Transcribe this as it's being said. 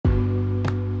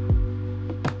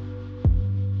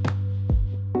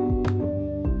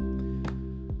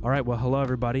All right, well, hello,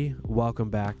 everybody. Welcome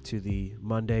back to the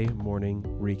Monday morning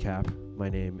recap. My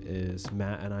name is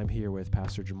Matt, and I'm here with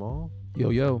Pastor Jamal.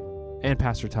 Yo. And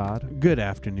Pastor Todd. Good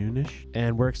afternoonish.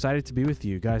 And we're excited to be with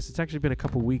you guys. It's actually been a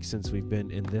couple weeks since we've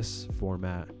been in this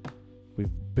format.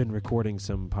 We've been recording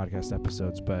some podcast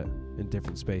episodes, but in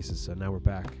different spaces, so now we're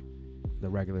back in the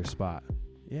regular spot.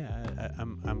 Yeah,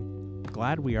 I'm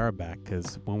glad we are back,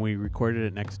 because when we recorded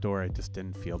it next door, I just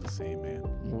didn't feel the same, man.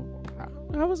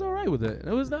 I was all right with it.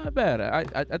 It was not bad.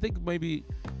 I think we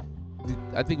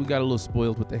got a little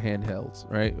spoiled with the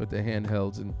handhelds, right? With the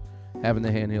handhelds, and having the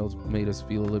handhelds made us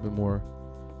feel a little bit more,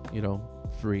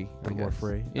 free. More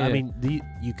free. Yeah. I mean,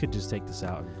 you could just take this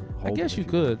out and hold I guess it you if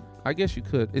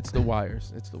could. It's the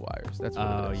wires. That's what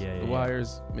it is. Yeah. The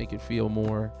wires make it feel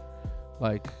more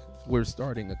like we're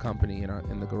starting a company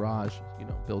in the garage,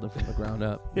 building from the ground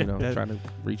up, trying to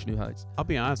reach new heights. I'll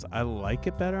be honest, I like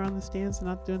it better on the stands than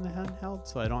not doing the handheld,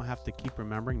 so I don't have to keep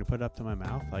remembering to put it up to my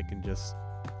mouth. I can just,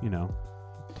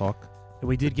 talk. And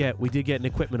we did get an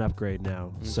equipment upgrade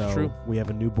now. So true. We have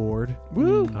a new board.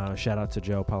 Woo! Shout out to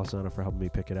Joe Palisano for helping me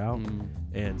pick it out.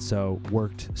 And so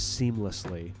worked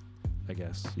seamlessly, I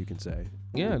guess you can say.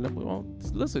 Yeah, no, well,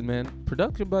 listen, man.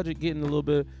 Production budget we're getting a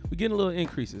little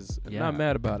increases. I'm not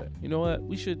mad about it. You know what?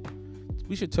 We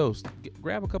should toast.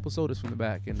 Grab a couple sodas from the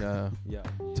back and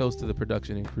toast to the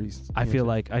production increase. I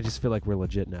just feel like we're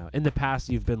legit now. In the past,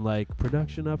 you've been like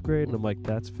production upgrade, and I'm like,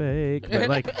 that's fake.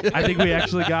 But I think we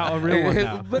actually got a real one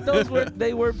now. But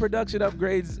they were production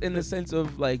upgrades in the sense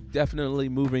of definitely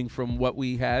moving from what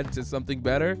we had to something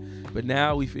better. But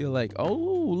now we feel like, oh,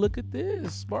 look at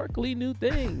this sparkly new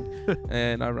thing.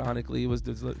 And ironically, it was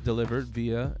delivered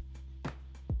via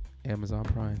Amazon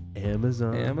Prime.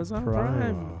 Amazon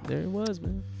Prime. There it was,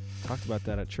 man. Talked about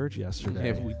that at church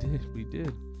yesterday. Yeah, we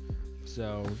did.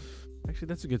 So, actually,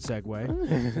 that's a good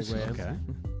segue. Okay.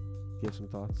 You have some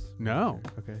thoughts? No.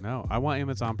 Okay. No, I want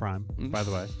Amazon Prime, by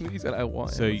the way. He said I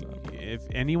want So Amazon. if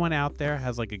anyone out there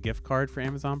has a gift card for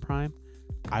Amazon Prime,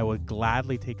 I would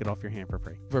gladly take it off your hand for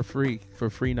free. For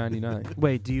free 99.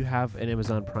 Wait, do you have an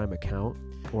Amazon Prime account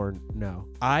or no?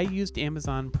 I used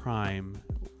Amazon Prime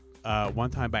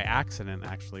one time by accident,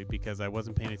 actually, because I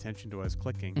wasn't paying attention to what I was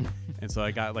clicking. And so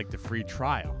I got the free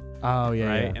trial. Oh, yeah.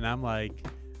 Right. Yeah. And I'm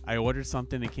I ordered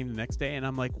something, it came the next day, and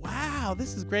I'm like, wow,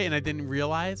 this is great. And I didn't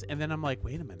realize. And then I'm like,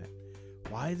 wait a minute,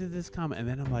 why did this come? And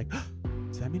then I'm like,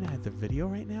 does that mean I have the video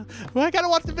right now? Well, I got to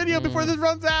watch the video before this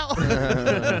runs out.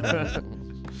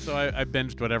 So I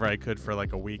binged whatever I could for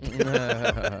a week.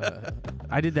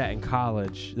 I did that in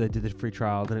college. I did the free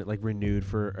trial, then it renewed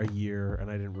for a year,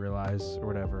 and I didn't realize or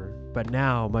whatever. But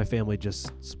now my family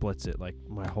just splits it.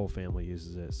 My whole family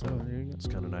uses it, so there you go. it's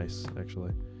kind of nice,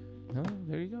 actually. Oh,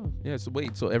 there you go. Yeah. So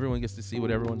wait. So everyone gets to see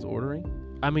what everyone's ordering.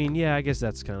 I mean, yeah, I guess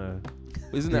that's kind of.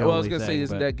 Isn't that? Well, I was gonna say,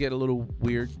 isn't that get a little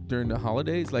weird during the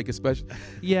holidays? Especially.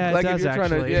 Yeah, it does if you're actually.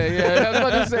 Trying to, yeah. I was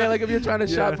about to say, if you're trying to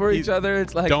shop for each other,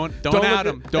 it's don't out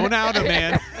him. Don't out him,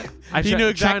 man. He knew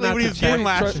exactly what he was doing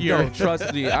last year. No,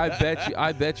 trust me.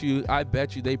 I bet you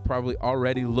they probably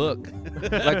already look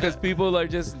because people are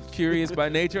just curious by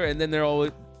nature, and then they're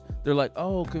like,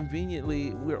 oh,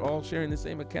 conveniently, we're all sharing the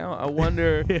same account. I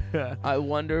wonder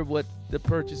what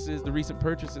the recent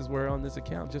purchases were on this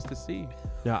account, just to see.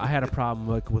 No, I had a problem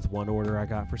with one order I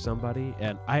got for somebody,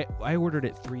 and I ordered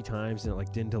it 3 times and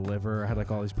it didn't deliver. I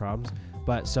had all these problems,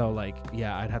 but so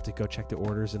I'd have to go check the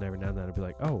orders, and every now and then I'd be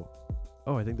like, oh,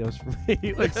 I think that was for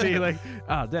me.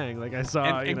 Oh dang, I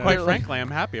saw. And quite frankly, I'm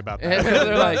happy about that.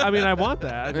 They're like, I mean, I want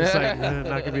that. It's just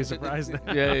not gonna be a surprise now.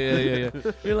 Yeah.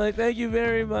 You're like, thank you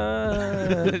very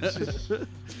much.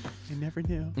 I never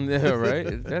knew. Yeah,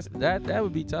 right. That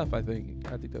would be tough. I think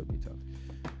that would be tough.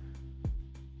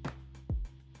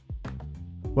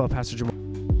 Well, Pastor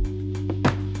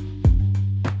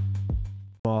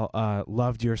Jamal,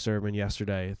 loved your sermon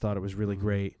yesterday. Thought it was really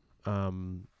great.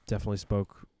 Definitely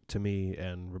spoke to me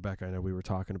and Rebecca. I know we were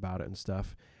talking about it and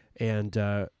stuff. And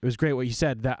it was great what you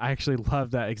said. That I actually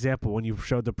love that example when you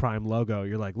showed the Prime logo.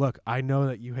 You're like, look, I know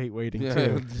that you hate waiting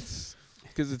too.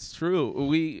 Because it's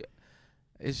true.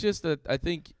 It's just that I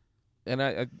think, and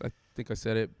I think I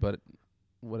said it, but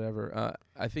whatever.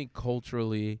 I think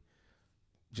culturally,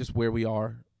 just where we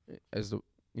are as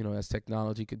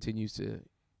technology continues to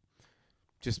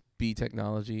just be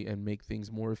technology and make things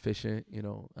more efficient,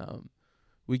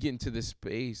 we get into this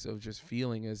space of just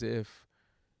feeling as if,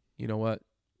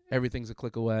 everything's a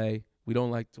click away. We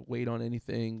don't like to wait on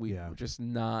anything. We're just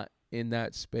not in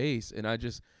that space. And I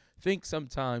just think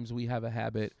sometimes we have a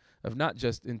habit of not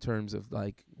just in terms of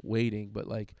waiting, but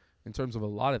in terms of a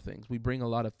lot of things. We bring a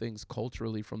lot of things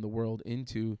culturally from the world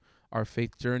into our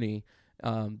faith journey.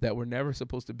 that were never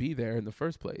supposed to be there in the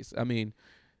first place. I mean,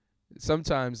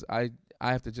 sometimes I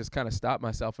have to just kind of stop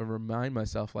myself and remind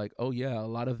myself, like, oh yeah, a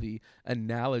lot of the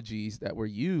analogies that were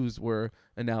used were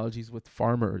analogies with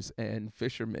farmers and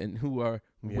fishermen who are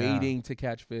waiting to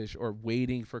catch fish or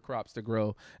waiting for crops to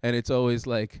grow. And it's always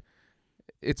like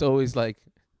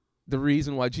the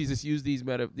reason why Jesus used these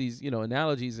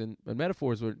analogies and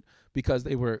metaphors were because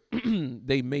they were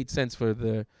they made sense for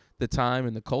the time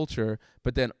and the culture,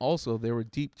 but then also there were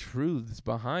deep truths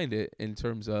behind it in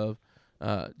terms of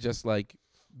just like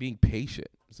being patient.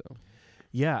 So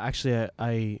yeah, actually,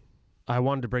 I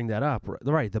wanted to bring that up.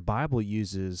 Right, the Bible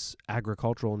uses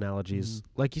agricultural analogies,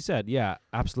 like you said. Yeah,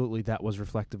 absolutely, that was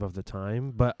reflective of the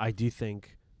time. But I do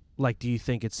think, do you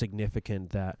think it's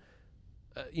significant that,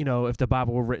 if the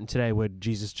Bible were written today, would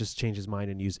Jesus just change his mind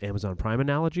and use Amazon Prime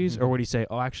analogies, or would he say,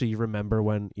 "Oh, actually, you remember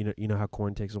when you know how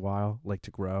corn takes a while,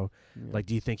 to grow?" Yeah.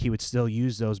 Do you think he would still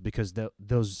use those because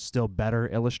those still better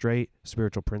illustrate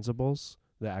spiritual principles,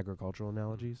 the agricultural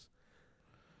analogies?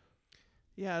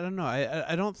 Yeah, I don't know.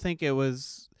 I don't think it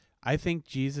was. I think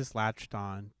Jesus latched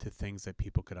on to things that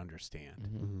people could understand,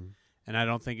 Mm-hmm. and I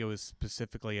don't think it was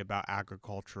specifically about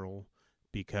agricultural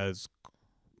because,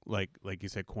 like you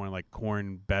said,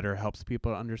 corn better helps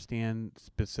people to understand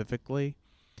specifically.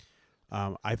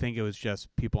 I think it was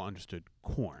just people understood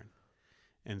corn,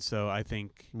 and so I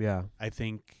think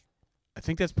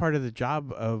that's part of the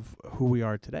job of who we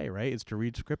are today, right? Is to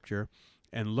read Scripture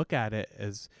and look at it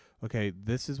as, okay,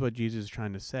 this is what Jesus is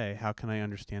trying to say. How can I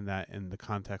understand that in the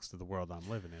context of the world I'm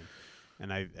living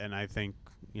in? And I think,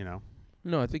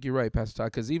 No, I think you're right, Pastor Todd,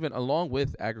 because even along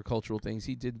with agricultural things,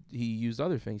 he used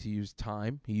other things. He used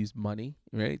time, he used money,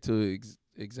 right, to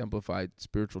exemplify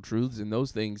spiritual truths, and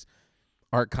those things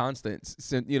are constants.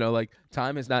 Like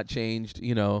time has not changed,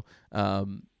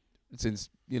 since,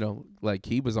 like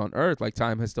he was on earth, like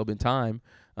time has still been time.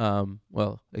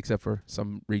 Well, except for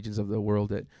some regions of the world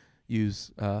that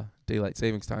use daylight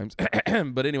savings times.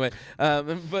 But anyway,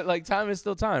 but like time is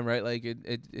still time, right? Like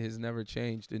it has never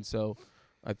changed. And so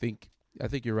I think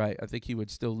you're right. I think he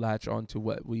would still latch on to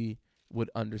what we would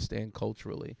understand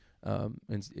culturally,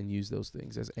 and use those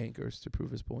things as anchors to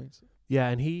prove his points. Yeah,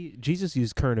 and Jesus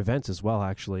used current events as well,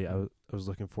 actually. I was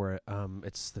looking for it.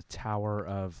 It's the Tower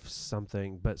of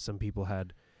something, but some people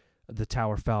had the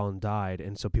tower fell and died,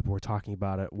 and so people were talking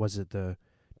about it. Was it the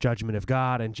judgment of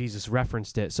God? And Jesus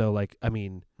referenced it. So,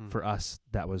 for us,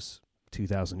 that was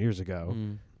 2,000 years ago,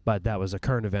 but that was a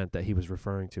current event that he was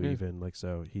referring to, even.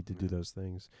 So he did do those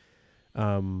things.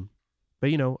 But,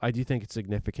 I do think it's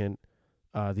significant,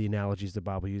 the analogies the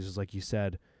Bible uses. Like you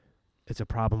said, it's a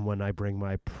problem when I bring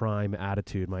my Prime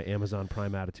attitude, my Amazon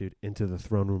Prime attitude, into the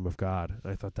throne room of God.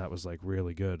 I thought that was,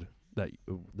 really good that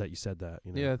you said that.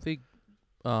 Yeah, I think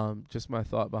just my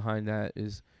thought behind that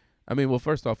is, well,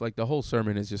 first off, the whole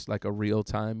sermon is just like a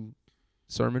real-time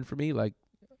sermon for me. Like,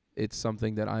 it's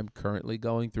something that I'm currently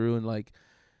going through and,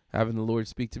 having the Lord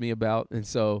speak to me about. And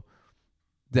so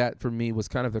that, for me, was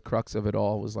kind of the crux of it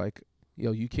all, was like,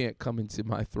 you can't come into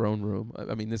my throne room.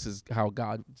 This is how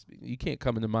God, you can't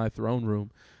come into my throne room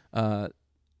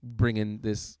bringing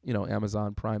this,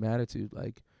 Amazon Prime attitude.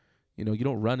 You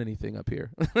don't run anything up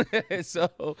here.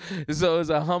 So it was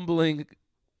a humbling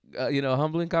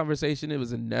conversation. It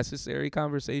was a necessary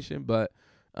conversation, but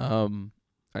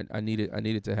I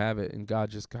needed to have it, and God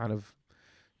just kind of,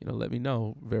 let me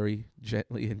know very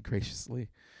gently and graciously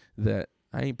that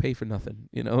I ain't paid for nothing.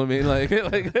 You know what I mean? Like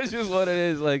that's just what it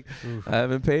is. I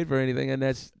haven't paid for anything, and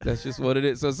that's just what it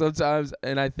is. So sometimes,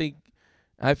 and I think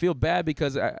I feel bad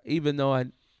because even though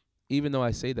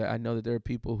I say that, I know that there are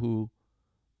people who,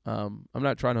 I'm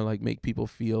not trying to make people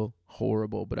feel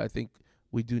horrible, but I think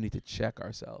we do need to check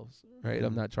ourselves, right? Mm-hmm.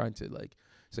 I'm not trying to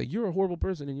say you're a horrible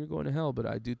person and you're going to hell, but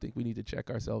I do think we need to check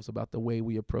ourselves about the way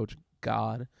we approach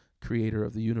God, creator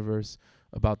of the universe,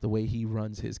 about the way he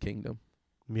runs his kingdom.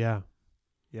 Yeah.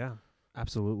 Yeah,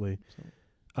 absolutely.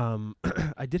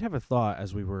 I did have a thought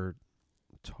as we were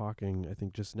talking, I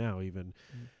think just now even,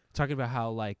 talking about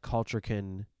how culture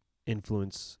can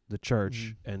influence the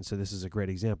church. And so this is a great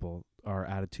example, our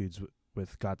attitudes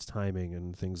with God's timing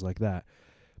and things like that.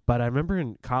 But I remember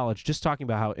in college just talking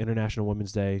about how International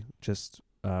Women's Day just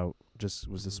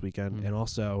was this weekend. And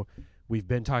also we've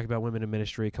been talking about women in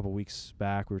ministry a couple weeks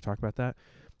back. We were talking about that.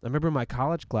 I remember in my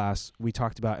college class, we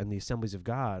talked about in the Assemblies of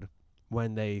God,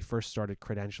 when they first started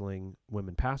credentialing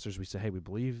women pastors, we said, hey, we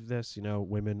believe this,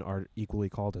 women are equally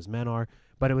called as men are.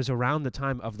 But it was around the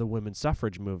time of the women's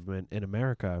suffrage movement in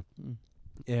America.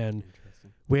 And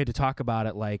we had to talk about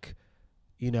it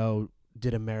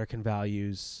did American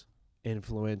values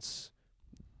influence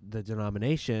the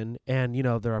denomination? And,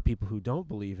 there are people who don't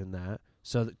believe in that.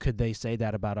 So could they say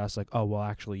that about us? Like, oh, well,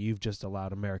 actually, you've just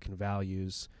allowed American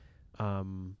values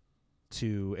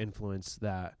to influence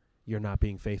that you're not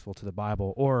being faithful to the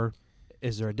Bible, or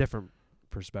is there a different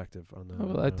perspective on that?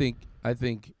 Well, I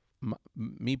think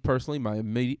me personally, my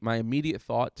immediate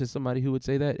thought to somebody who would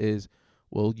say that is,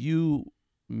 well, you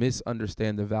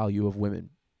misunderstand the value of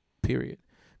women, period.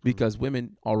 Because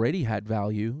women already had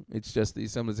value. It's just the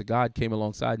Assemblies of God came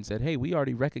alongside and said, hey, we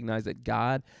already recognize that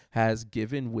God has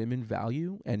given women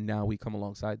value, and now we come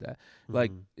alongside that.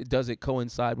 Like, does it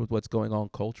coincide with what's going on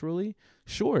culturally?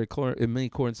 Sure, it may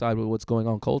coincide with what's going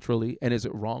on culturally. And is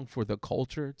it wrong for the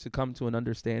culture to come to an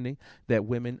understanding that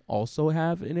women also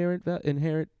have inherent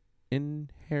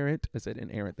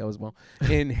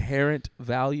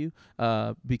value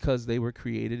because they were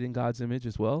created in God's image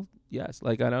as well? Yes.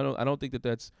 Like, I don't think that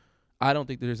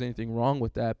there's anything wrong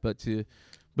with that, but to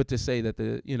say that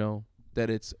that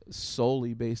it's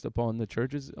solely based upon the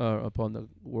churches, upon the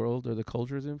world or the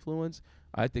culture's influence,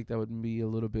 I think that would be a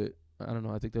little bit, I don't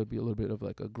know, I think that would be a little bit of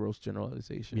like a gross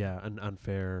generalization. Yeah, an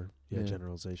unfair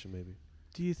generalization maybe.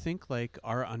 Do you think like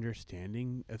our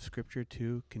understanding of Scripture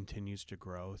too continues to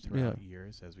grow throughout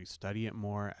years as we study it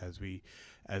more, as we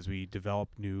develop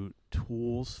new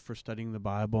tools for studying the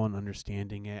Bible and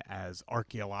understanding it, as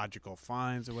archaeological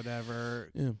finds or whatever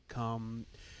come,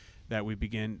 that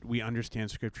we understand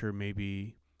Scripture,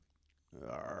 maybe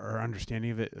our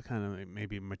understanding of it kind of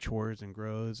maybe matures and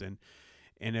grows, and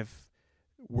if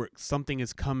something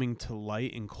is coming to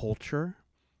light in culture,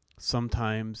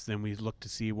 sometimes then we look to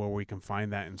see where we can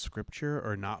find that in Scripture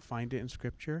or not find it in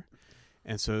Scripture.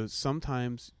 And so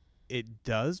sometimes it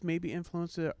does maybe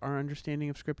influence our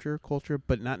understanding of Scripture, culture,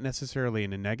 but not necessarily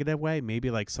in a negative way. Maybe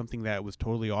like something that was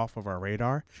totally off of our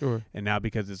radar. Sure. And now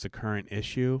because it's a current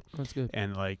issue. That's good.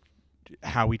 And like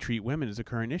how we treat women is a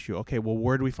current issue. Okay, well,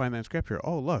 where do we find that in Scripture?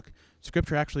 Oh, look,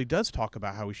 Scripture actually does talk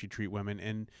about how we should treat women.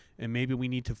 And maybe we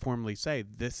need to formally say,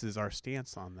 this is our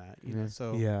stance on that. You know?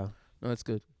 So yeah. No, that's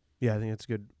good. Yeah, I think that's a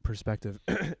good perspective.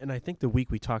 And I think the week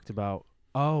we talked about,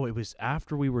 it was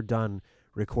after we were done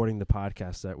recording the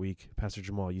podcast that week, Pastor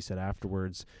Jamal, you said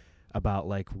afterwards about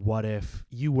like, what if,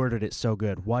 you worded it so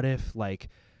good, what if like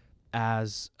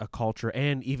as a culture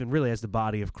and even really as the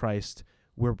body of Christ,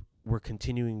 we're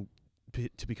continuing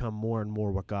to become more and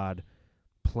more what God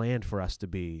planned for us to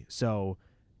be. So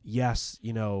yes,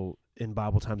 in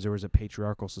Bible times there was a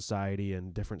patriarchal society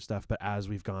and different stuff, but as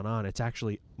we've gone on, it's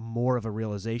actually more of a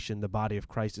realization the body of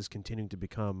Christ is continuing to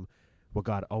become what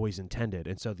God always intended.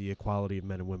 And so the equality of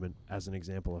men and women as an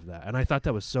example of that. And I thought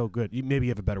that was so good. Maybe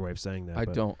you have a better way of saying that. I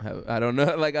don't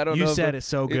know. Like, I don't know. You said it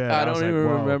so good. I don't even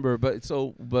remember.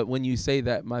 But when you say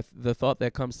that, the thought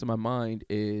that comes to my mind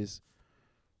is,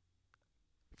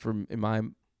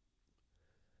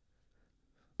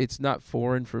 it's not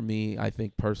foreign for me, I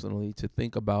think personally, to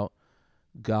think about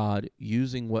God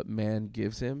using what man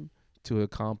gives him to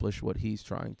accomplish what he's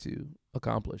trying to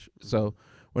accomplish. So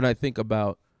when I think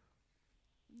about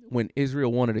when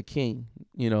Israel wanted a king,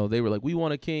 they were like, we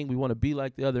want a king, we want to be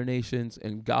like the other nations.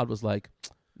 And God was like,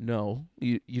 no,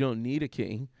 you don't need a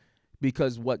king,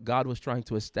 because what God was trying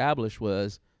to establish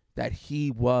was that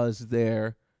he was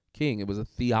their king. It was a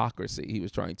theocracy he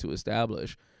was trying to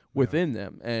establish within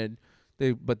them. And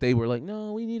they were like,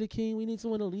 no, we need a king, we need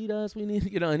someone to lead us, we need,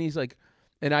 and he's like,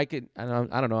 and I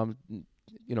don't know, I'm,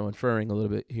 inferring a little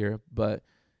bit here, but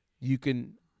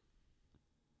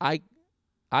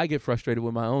I get frustrated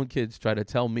when my own kids try to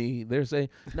tell me, they're saying,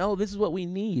 no, this is what we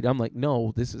need. I'm like,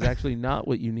 no, this is actually not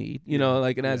what you need.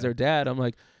 And as their dad, I'm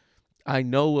like, I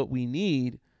know what we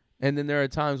need. And then there are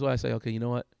times where I say, okay, you know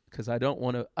what? Because I don't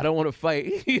want to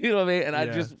fight, you know what I mean? And I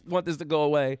just want this to go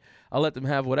away. I'll let them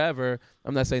have whatever.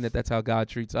 I'm not saying that that's how God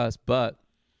treats us, but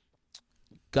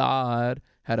God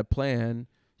had a plan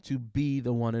to be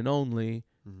the one and only,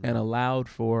 and allowed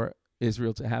for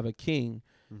Israel to have a king.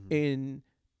 And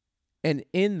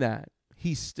in that,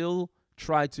 he still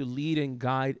tried to lead and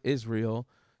guide Israel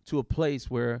to a place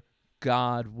where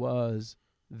God was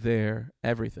their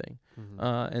everything.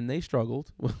 And they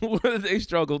struggled. They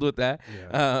struggled with that.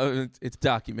 Yeah. It's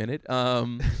documented.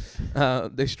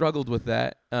 They struggled with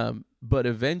that. But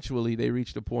eventually they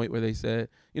reached a point where they said,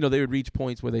 they would reach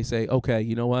points where they say, okay,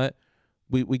 you know what?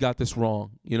 We got this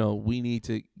wrong. We need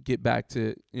to get back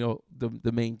to,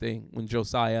 the main thing. When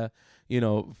Josiah,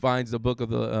 finds the book of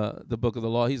the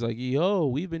law, he's like,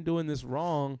 we've been doing this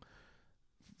wrong,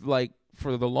 like,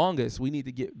 for the longest. We need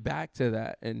to get back to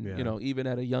that. And, even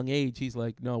at a young age, he's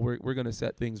like, no, we're going to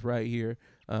set things right here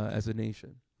as a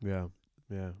nation. Yeah.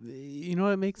 Yeah. You know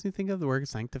what makes me think of the word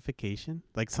sanctification?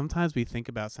 Like, sometimes we think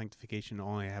about sanctification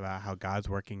only about how God's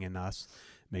working in us,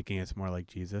 making us more like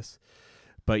Jesus.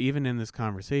 But even in this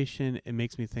conversation, it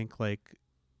makes me think, like,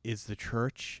 is the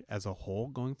church as a whole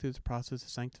going through the process of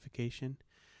sanctification,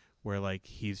 where like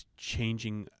he's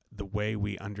changing the way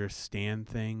we understand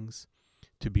things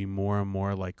to be more and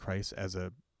more like Christ as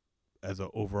a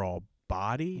overall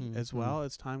body as well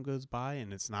as time goes by,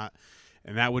 and it's not,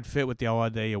 and that would fit with the all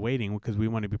day awaiting, because we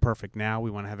want to be perfect now, we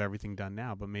want to have everything done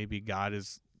now, but maybe God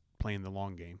is playing the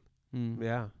long game.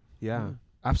 Yeah,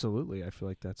 absolutely. I feel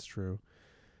like that's true.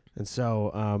 And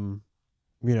so,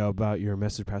 about your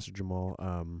message, Pastor Jamal,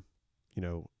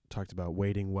 talked about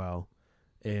waiting well,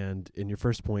 and in your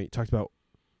first point, talked about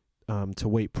to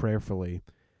wait prayerfully,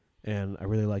 and I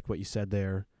really like what you said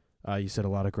there. You said a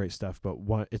lot of great stuff, but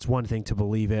it's one thing to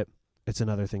believe it, it's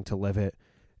another thing to live it.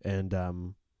 And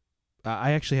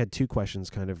I actually had two questions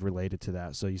kind of related to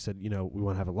that. So you said, we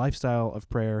want to have a lifestyle of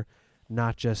prayer,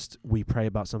 not just we pray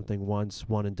about something once,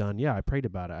 one and done. Yeah, I prayed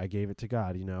about it, I gave it to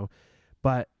God,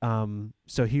 But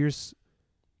so here's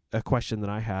a question that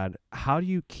I had. How do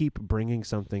you keep bringing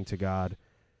something to God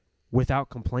without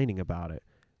complaining about it?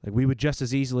 Like, we would just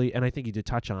as easily, and I think you did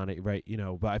touch on it, right?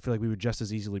 But I feel like we would just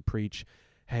as easily preach,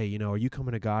 hey, are you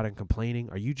coming to God and complaining?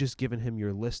 Are you just giving him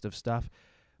your list of stuff?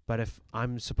 But if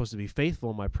I'm supposed to be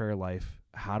faithful in my prayer life,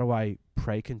 how do I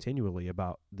pray continually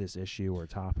about this issue or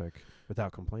topic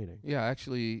without complaining? Yeah,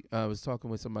 actually, I was talking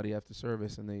with somebody after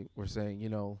service, and they were saying,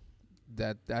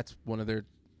 that's one of their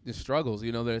struggles.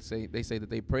 They say that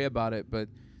they pray about it,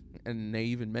 and they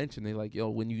even mention, they like,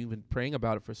 when you've been praying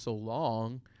about it for so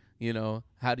long,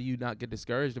 how do you not get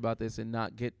discouraged about this and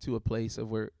not get to a place of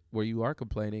where you are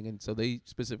complaining? And so they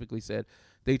specifically said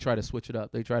they try to switch it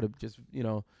up. They try to just,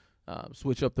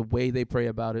 switch up the way they pray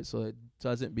about it so it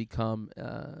doesn't become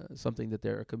something that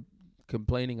they're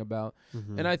complaining about.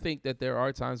 Mm-hmm. And I think that there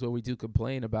are times where we do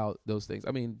complain about those things.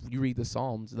 I mean, you read the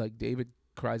Psalms, like David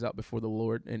cries out before the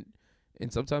Lord, and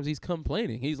sometimes he's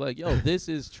complaining. He's like, this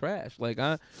is trash. Like,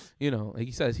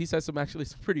 he says some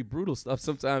pretty brutal stuff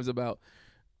sometimes about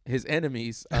his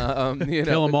enemies.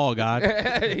 Kill them all, God.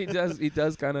 he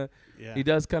does kind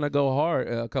of go hard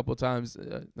a couple times,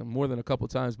 more than a couple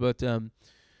times. But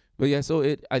yeah,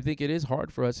 so I think it is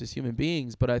hard for us as human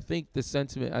beings. But I think the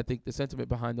sentiment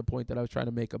behind the point that I was trying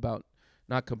to make about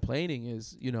not complaining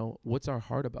is, what's our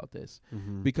heart about this?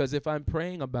 Mm-hmm. Because if I'm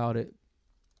praying about it,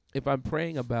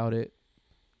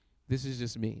 this is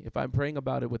just me. If I'm praying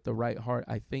about it with the right heart,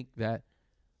 I think that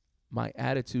my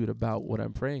attitude about what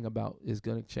I'm praying about is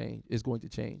going to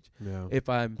change. Yeah. If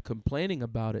I'm complaining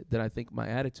about it, then I think my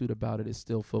attitude about it is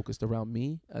still focused around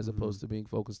me as opposed to being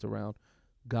focused around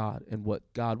God and what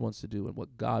God wants to do and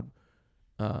what God,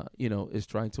 is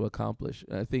trying to accomplish.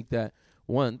 And I think that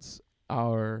once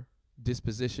our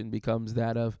disposition becomes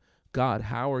that of, God,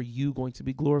 how are you going to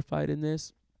be glorified in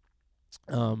this?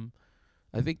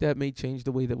 I think that may change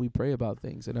the way that we pray about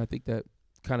things, and I think that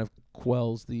kind of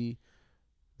quells the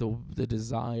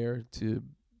desire to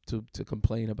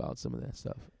complain about some of that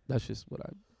stuff. That's just what I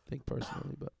think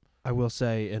personally. But I will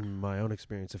say, in my own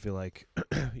experience, I feel like,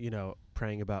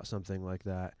 praying about something like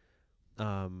that,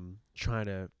 trying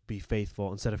to be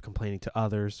faithful instead of complaining to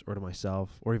others or to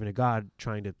myself or even to God,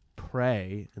 trying to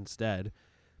pray instead.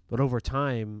 But over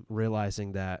time,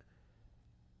 realizing that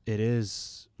it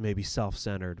is maybe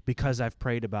self-centered because I've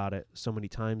prayed about it so many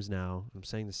times now. I'm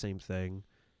saying the same thing.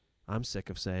 I'm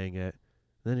sick of saying it.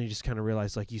 And then you just kind of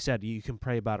realize, like you said, you can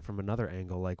pray about it from another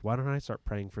angle. Like, why don't I start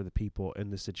praying for the people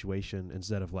in this situation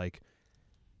instead of like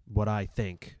what I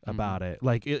think about it?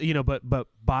 Like, but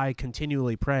by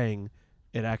continually praying,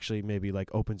 it actually maybe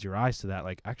like opens your eyes to that.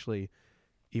 Like, actually,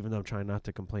 even though I'm trying not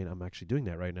to complain, I'm actually doing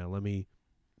that right now. Let me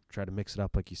try to mix it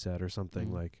up, like you said, or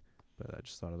something like. But I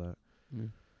just thought of that.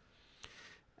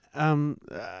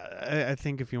 I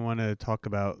think if you want to talk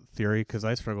about theory, because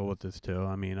I struggle with this too.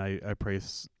 I mean, I pray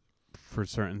for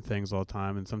certain things all the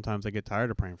time, and sometimes I get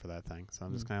tired of praying for that thing. So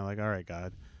I'm just kind of like, all right,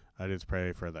 God, I just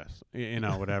pray for this,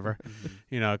 whatever,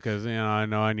 because I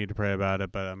know I need to pray about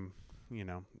it, but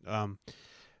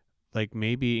like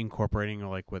maybe incorporating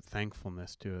like with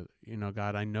thankfulness to it.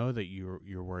 God, I know that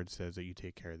your word says that you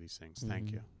take care of these things.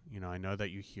 Thank you. I know that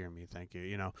you hear me. Thank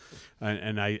you.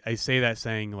 And I say that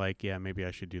saying like, yeah, maybe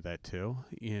I should do that too.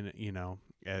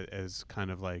 As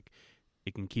kind of like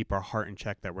it can keep our heart in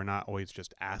check that we're not always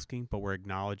just asking, but we're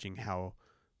acknowledging how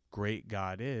great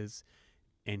God is,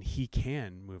 and He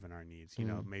can move in our needs.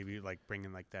 Maybe like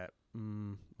bringing like that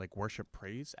like worship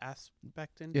praise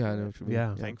aspect into I know what you mean.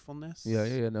 Yeah. Thankfulness.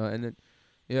 No, and then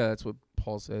that's what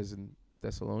Paul says in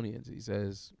Thessalonians. He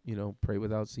says, pray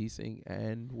without ceasing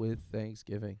and with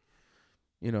thanksgiving.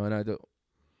 And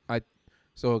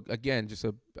so again, just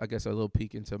I guess a little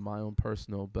peek into my own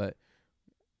personal, but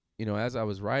as I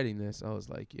was writing this, I was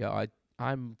like, yeah,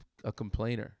 I'm a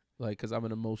complainer, like, because I'm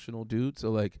an emotional dude.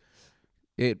 So like,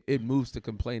 it moves to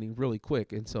complaining really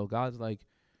quick. And so God's like,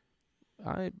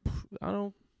 I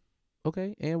don't,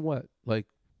 okay, and what? Like,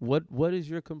 what is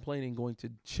your complaining going to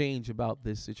change about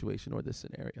this situation or this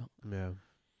scenario? Yeah.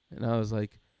 And I was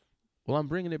like, well, I'm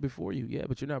bringing it before you. Yeah,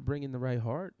 but you're not bringing the right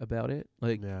heart about it.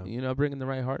 Like, Yeah. you're not bringing the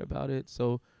right heart about it.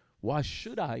 So why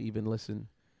should I even listen?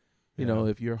 You Yeah. know,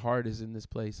 if your heart is in this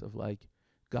place of like,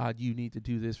 God, you need to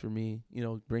do this for me,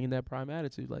 bringing that prime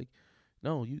attitude, like,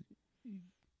 no, you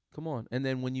come on. And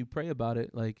then when you pray about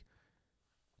it, like,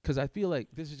 because I feel like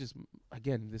this is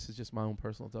just my own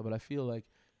personal thought, but I feel like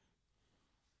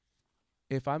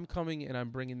if I'm coming and I'm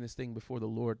bringing this thing before the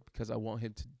Lord because I want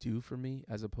him to do for me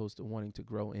as opposed to wanting to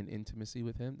grow in intimacy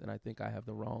with him, then I think I have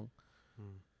the wrong.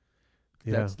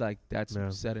 Yeah. That's Yeah.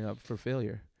 setting up for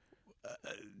failure.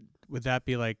 Would that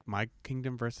be like my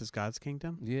kingdom versus God's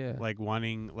kingdom? Yeah. Like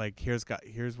wanting, like,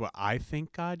 here's what I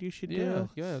think, God, you should do.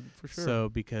 Yeah, for sure. So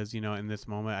because, in this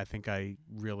moment, I think I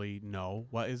really know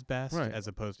what is best, Right. as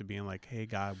opposed to being like, hey,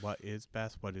 God, what is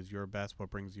best? What is your best? What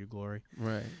brings you glory?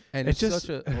 Right. And It's it's just-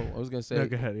 such a, I was going to say, No,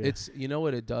 go ahead, yeah. it's,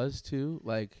 what it does too,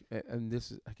 like, and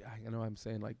this is, I know I'm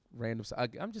saying like random,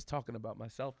 I'm just talking about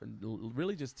myself and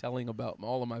really just telling about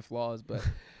all of my flaws, but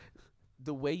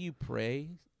the way you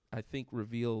pray, I think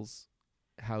reveals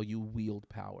how you wield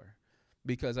power.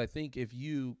 Because I think if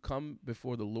you come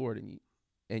before the Lord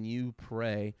and you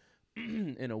pray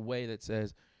in a way that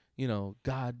says,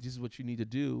 God, this is what you need to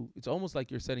do, it's almost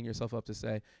like you're setting yourself up to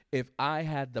say, if I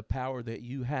had the power that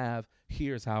you have,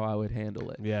 here's how I would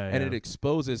handle it. Yeah. And it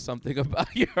exposes something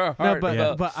about your heart. No, but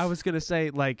about- but I was gonna say,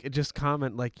 like, just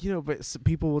comment, like, but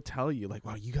people will tell you, like,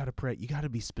 wow, you gotta pray, you gotta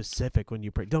be specific when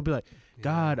you pray. Don't be like,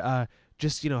 God,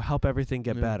 just help everything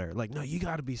get Yeah. better. Like, no, you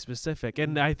gotta be specific,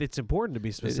 and it's important to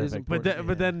be specific. important,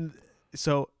 But then,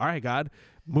 so all right, God,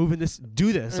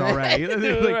 do this already.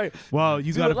 Right. Well,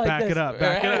 you Do gotta it like back this. it up.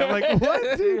 Like,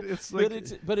 what, dude? It's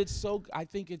like, But it's so, I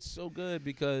think it's so good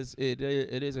because it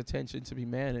is a tension to be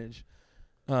managed.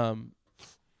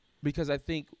 Because I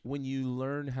think when you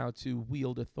learn how to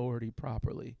wield authority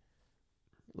properly,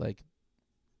 like,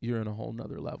 you're in a whole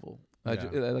nother level. I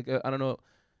don't know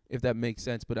if that makes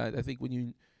sense, but I think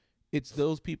it's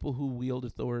those people who wield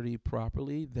authority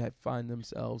properly that find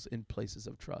themselves in places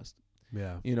of trust.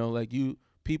 yeah,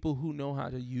 People who know how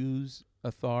to use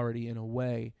authority in a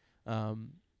way,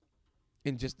 in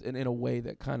a way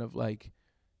that kind of like,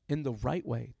 in the right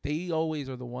way. They always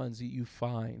are the ones that you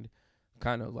find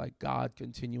kind of like God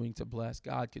continuing to bless,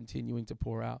 God continuing to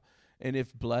pour out. And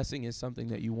if blessing is something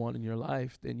that you want in your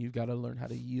life, then you've got to learn how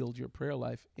to yield your prayer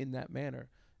life in that manner.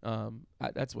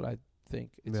 That's what I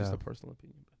think. It's just Yeah. a personal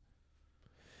opinion.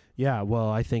 yeah. Well,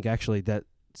 I think actually that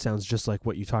sounds just like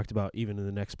what you talked about, even in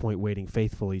the next point, waiting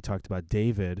faithfully. You talked about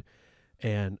David,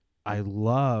 and I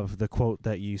love the quote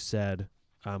that you said.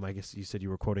 I guess you said you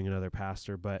were quoting another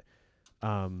pastor, but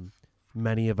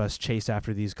many of us chase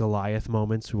after these Goliath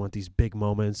moments. We want these big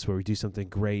moments where we do something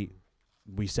great.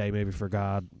 We say maybe for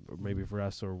God or maybe for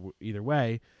us or either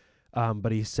way.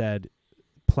 But he said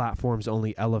platforms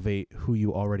only elevate who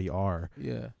you already are.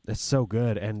 Yeah. That's so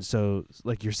good. And so,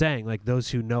 like you're saying, like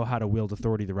those who know how to wield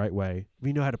authority the right way, if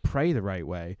you know how to pray the right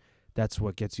way, that's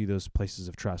what gets you those places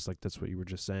of trust. Like that's what you were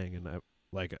just saying. And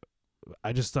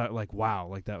I just thought, like, wow,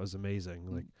 like that was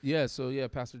amazing. Like, Yeah, so yeah,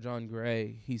 Pastor John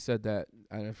Gray, he said that.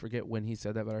 I forget when he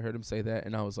said that, but I heard him say that,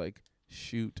 and I was like,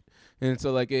 shoot. And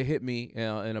so, like, it hit me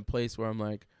in a place where I'm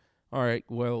like, all right,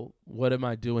 well, what am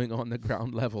I doing on the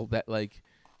ground level that, like,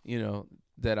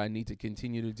 that I need to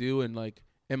continue to do? And, like,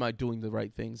 am I doing the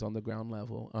right things on the ground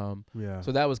level? yeah.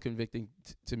 So that was convicting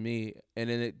to me. And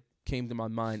then it came to my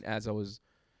mind as I was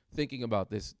thinking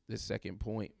about this second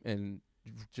point, and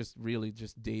just really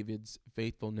just David's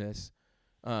faithfulness,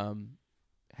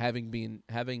 having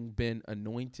been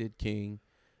anointed king,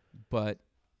 but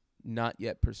not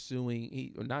yet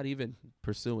pursuing, or not even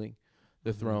pursuing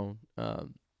the throne.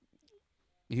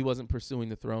 He wasn't pursuing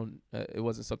the throne. It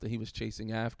wasn't something he was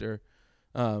chasing after.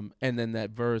 And then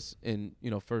that verse in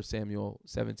 1 Samuel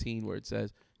 17 where it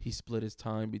says he split his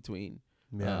time between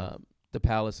the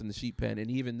palace and the sheep pen. And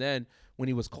even then, when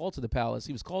he was called to the palace,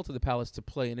 he was called to the palace to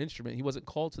play an instrument. He wasn't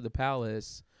called to the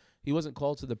palace. He wasn't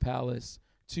called to the palace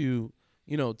to,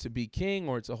 to be king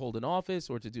or to hold an office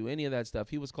or to do any of that stuff.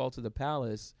 He was called to the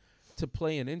palace to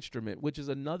play an instrument, which is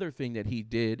another thing that he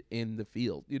did in the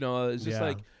field. It's just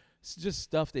it's just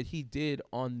stuff that he did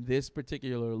on this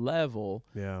particular level.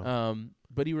 Yeah.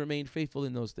 But he remained faithful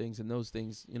in those things, and those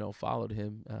things, followed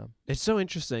him. It's so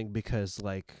interesting because,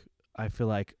 like, I feel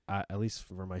like, at least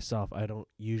for myself, I don't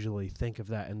usually think of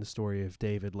that in the story of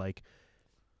David. Like,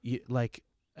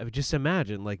 I would just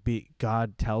imagine, like,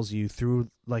 God tells you through,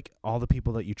 like, all the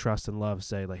people that you trust and love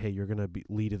say, like, hey, you're going to be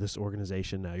lead of this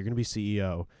organization now. You're going to be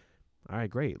CEO. All right,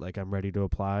 great. Like, I'm ready to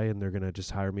apply, and they're going to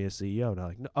just hire me as CEO. And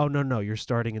I'm like, no, you're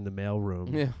starting in the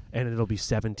mailroom, Yeah. and it'll be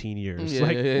 17 years. Yeah,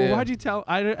 like, yeah, well, yeah. why'd you tell?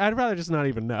 I'd rather just not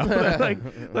even know.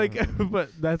 But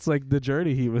that's, like, the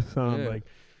journey he was on. Yeah. Like,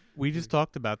 We just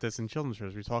talked about this in children's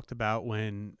shows. We talked about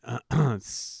when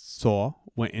Saul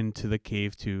went into the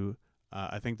cave to,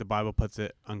 I think the Bible puts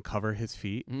it, uncover his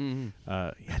feet.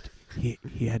 He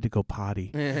had to go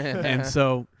potty, and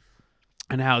so,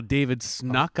 and how David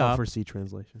snuck up for C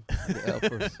translation.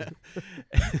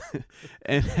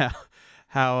 and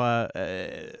how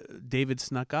David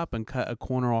snuck up and cut a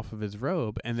corner off of his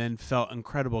robe, and then felt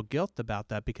incredible guilt about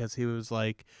that because he was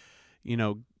like,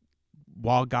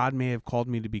 while God may have called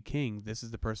me to be king, this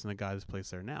is the person that God has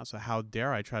placed there now. So how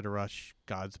dare I try to rush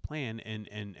God's plan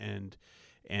and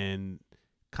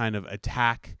kind of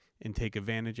attack and take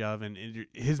advantage of? And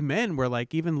his men were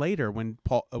like, even later when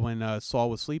Saul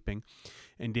was sleeping,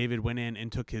 and David went in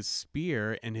and took his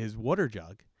spear and his water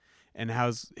jug, and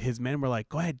how his men were like,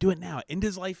 go ahead, do it now, end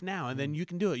his life now, and then you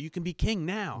can do it. You can be king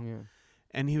now. Yeah.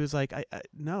 And he was like,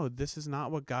 no, this is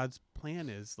not what God's plan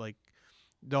is. Like,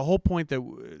 the whole point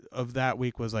of that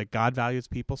week was like, God values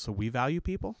people, so we value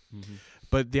people. Mm-hmm.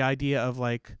 But the idea of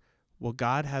like, well,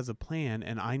 God has a plan,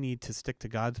 and I need to stick to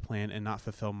God's plan and not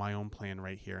fulfill my own plan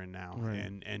right here and now, Right.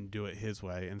 and do it His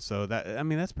way. And so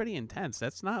that's pretty intense.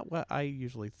 That's not what I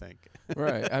usually think.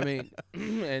 Right. I mean,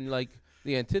 and like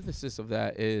the antithesis of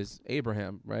that is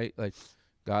Abraham, right? Like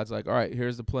God's like, all right,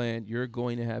 here's the plan. You're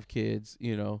going to have kids,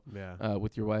 Yeah.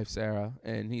 with your wife, Sarah.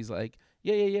 And he's like,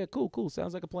 yeah, cool.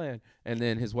 Sounds like a plan. And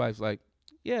then his wife's like,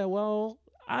 yeah, well,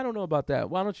 I don't know about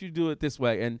that. Why don't you do it this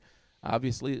way? And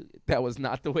obviously that was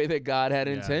not the way that God had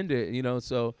intended,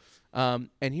 So, and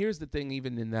here's the thing,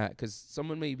 even in that, because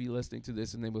someone may be listening to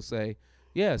this and they will say,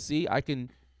 yeah, see, I can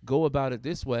go about it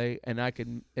this way and I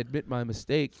can admit my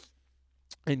mistake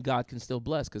and God can still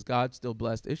bless, because God still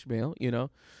blessed Ishmael,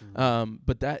 Mm-hmm.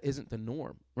 but that isn't the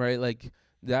norm, right? Like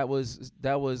that was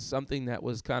something that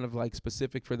was kind of like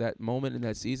specific for that moment in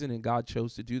that season, and God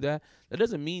chose to do that. That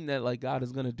doesn't mean that like God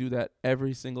is going to do that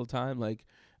every single time. Like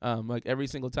every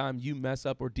single time you mess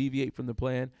up or deviate from the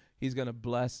plan, He's going to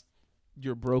bless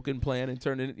your broken plan and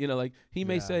turn it, like He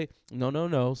may say,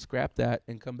 no, scrap that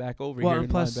and come back over here and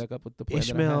plus line back up with the plan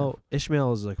that I have.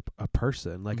 Ishmael is like a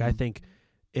person. Like, I Mhm. think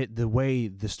the way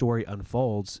the story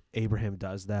unfolds, Abraham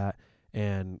does that,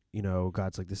 and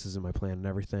God's like, this isn't my plan and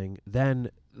everything.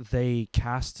 Then they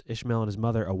cast Ishmael and his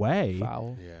mother away,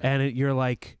 Foul. and you're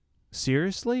like,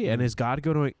 seriously? And Mhm. is God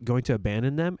going to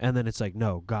abandon them? And then it's like,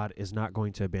 no, God is not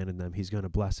going to abandon them. He's going to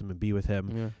bless him and be with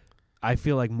him. Yeah. I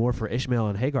feel like more for Ishmael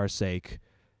and Hagar's sake,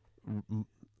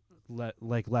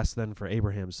 like less than for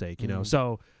Abraham's sake, Mhm.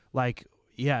 So, like,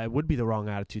 yeah, it would be the wrong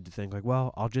attitude to think like,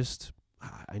 well,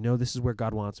 I know this is where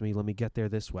God wants me. Let me get there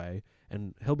this way,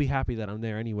 and He'll be happy that I'm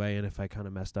there anyway. And if I kind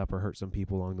of messed up or hurt some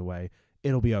people along the way,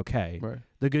 it'll be okay. Right.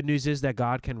 The good news is that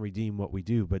God can redeem what we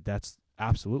do, but that's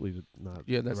absolutely not.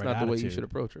 Yeah, that's the not right the way you attitude. should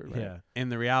approach it. Right? Yeah.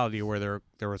 And the reality where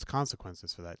there was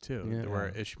consequences for that too. Yeah. There were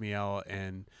Ishmael,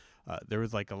 and there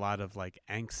was like a lot of like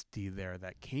angsty there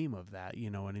that came of that. You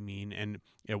know what I mean? And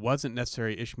it wasn't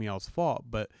necessarily Ishmael's fault,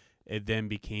 but it then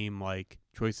became like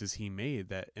choices he made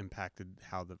that impacted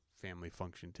how the family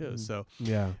functioned too. Mhm. So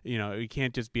Yeah. you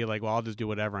can't just be like, well, I'll just do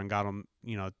whatever and God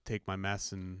will take my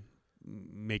mess and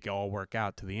make it all work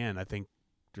out to the end. I think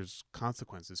there's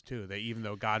consequences too, that even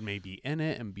though God may be in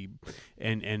it and be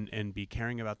and be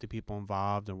caring about the people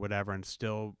involved or whatever, and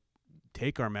still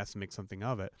take our mess and make something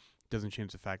of it, doesn't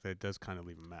change the fact that it does kind of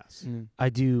leave a mess. Mm. I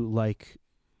do like,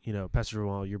 Pastor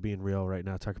Jamal, you're being real right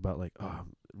now. Talk about like,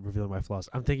 revealing my flaws.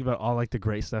 I'm thinking about all like the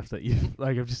great stuff that you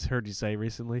like. I've just heard you say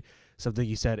recently. Something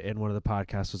you said in one of the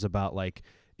podcasts was about like,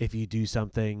 if you do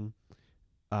something,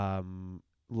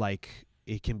 like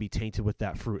it can be tainted with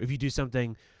that fruit. If you do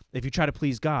something, if you try to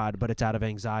please God, but it's out of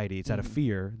anxiety, it's out of Mhm.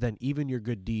 fear, then even your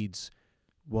good deeds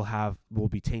will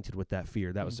be tainted with that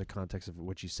fear. That was the context of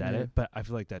which you said Yeah. it. But I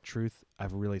feel like that truth,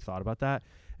 I've really thought about that.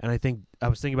 And I think I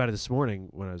was thinking about it this morning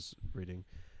when I was reading.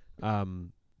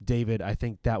 David, I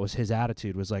think that was his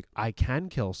attitude, was like, I can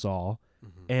kill Saul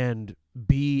Mm-hmm. and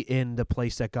be in the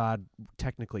place that God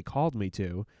technically called me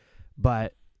to,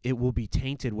 but it will be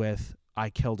tainted with,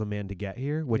 I killed a man to get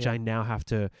here, which Yeah. I now have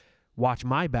to watch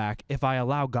my back. If I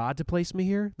allow God to place me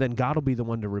here, then God will be the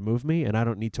one to remove me, and I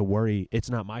don't need to worry.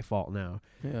 It's not my fault now.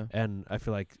 Yeah. And I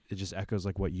feel like it just echoes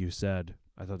like what you said.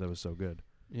 I thought that was so good.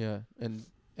 Yeah, and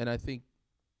I think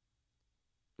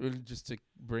just to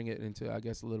bring it into, I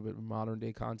guess, a little bit of modern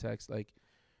day context, like,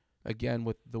 again,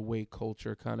 with the way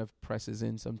culture kind of presses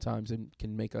in sometimes and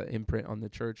can make an imprint on the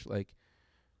church, like,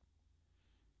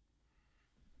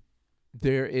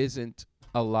 there isn't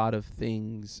a lot of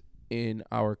things in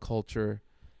our culture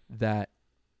that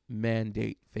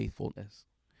mandate faithfulness.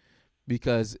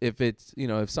 Because if it's,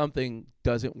 if something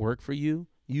doesn't work for you,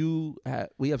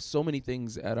 we have so many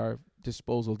things at our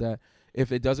disposal that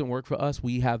if it doesn't work for us,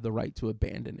 we have the right to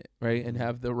abandon it, right? And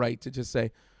have the right to just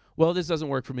say, well, this doesn't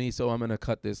work for me, so I'm going to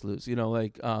cut this loose.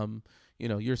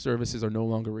 Your services are no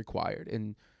longer required.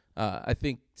 And I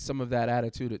think some of that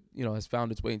attitude, has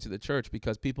found its way into the church,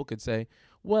 because people could say,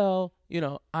 well,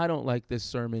 I don't like this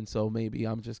sermon, so maybe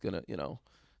I'm just going to,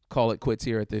 call it quits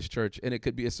here at this church. And it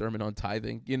could be a sermon on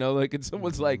tithing, and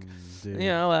someone's like, dude.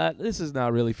 This is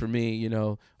not really for me,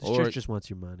 This or church just wants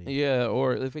your money. yeah.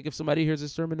 Or if somebody hears a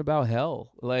sermon about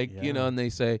hell, and they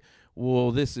say,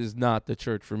 well, this is not the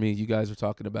church for me. You guys are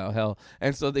talking about hell.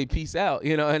 And so they peace out,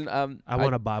 and I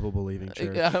want a Bible believing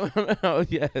church.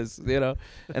 Yes,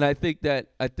 and I think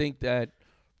that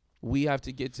we have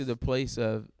to get to the place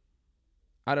of,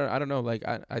 I don't know, like,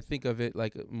 I think of it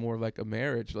like more like a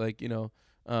marriage, like,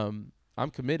 I'm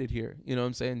committed here, you know what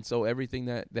I'm saying? So everything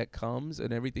that comes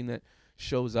and everything that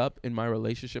shows up in my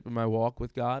relationship, in my walk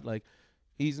with God, like,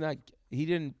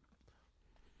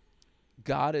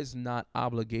 God is not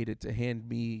obligated to hand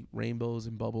me rainbows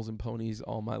and bubbles and ponies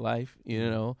all my life.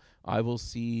 I will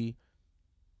see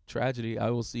tragedy. I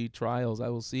will see trials. I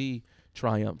will see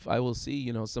triumph. I will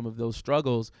see, some of those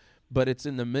struggles, but it's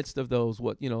in the midst of those,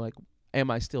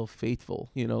 am I still faithful?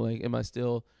 Am I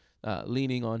still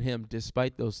leaning on him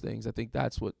despite those things? I think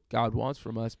that's what God wants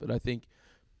from us. But I think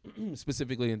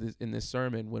specifically in this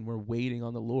sermon, when we're waiting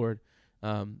on the Lord,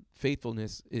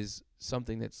 faithfulness is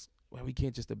something that's, we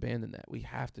can't just abandon that. We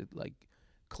have to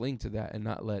cling to that and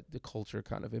not let the culture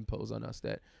kind of impose on us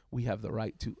that we have the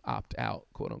right to opt out,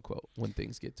 quote unquote, when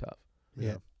things get tough.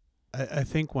 Yeah. I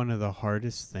think one of the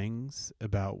hardest things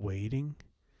about waiting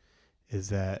is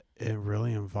that it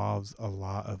really involves a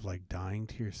lot of dying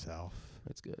to yourself.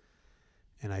 That's good.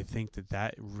 And I think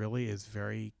that really is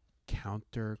very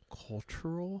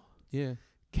counter-cultural. Yeah.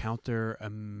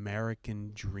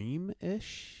 Counter-American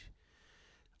dream-ish.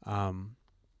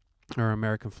 Or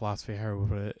American philosophy, however we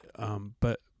put it.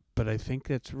 But I think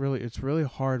it's really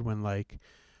hard when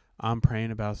I'm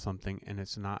praying about something and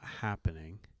it's not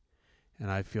happening, and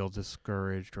I feel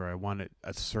discouraged, or I want it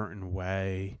a certain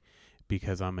way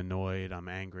because I'm annoyed, I'm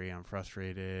angry, I'm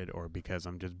frustrated, or because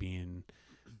I'm just being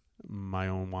my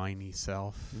own whiny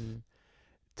self.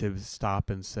 To stop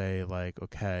and say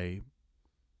okay,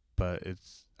 but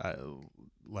it's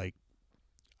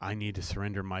I need to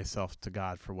surrender myself to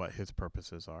God for what his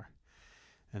purposes are.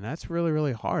 And that's really,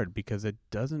 really hard, because it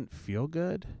doesn't feel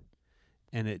good,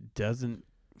 and it doesn't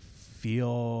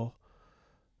feel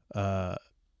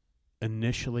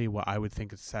initially what I would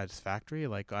think is satisfactory.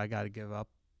 I got to give up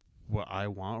what I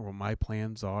want, what my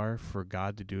plans are for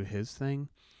God to do his thing.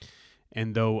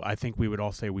 And though I think we would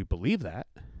all say we believe that,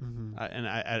 and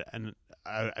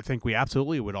I think we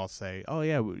absolutely would all say, oh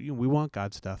yeah, we want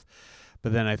God stuff.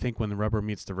 But then I think when the rubber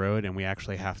meets the road and we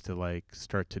actually have to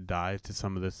start to dive to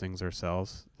some of those things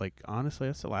ourselves, honestly,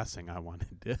 that's the last thing I want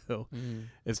to do.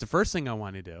 It's the first thing I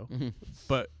want to do,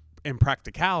 but in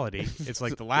practicality, it's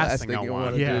the last thing I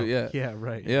want to do. Yeah,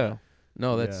 right. Yeah.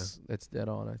 No, that's dead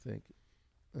on, I think.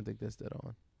 I think that's dead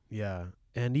on. Yeah.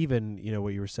 And even,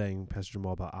 what you were saying, Pastor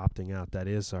Jamal, about opting out, that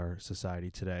is our society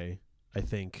today. I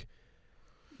think,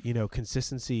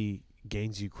 consistency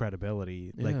gains you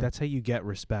credibility. Yeah. That's how you get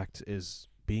respect, is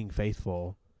being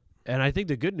faithful. And I think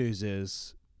the good news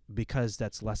is, because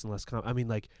that's less and less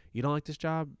common. You don't like this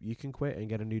job, you can quit and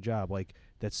get a new job.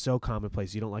 That's so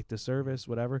commonplace. You don't like the service,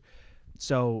 whatever.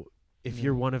 So if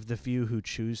you're one of the few who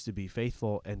choose to be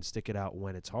faithful and stick it out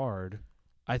when it's hard,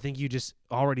 I think you just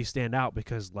already stand out,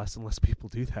 because less and less people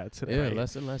do that today. Yeah,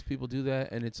 less and less people do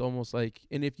that. And it's almost and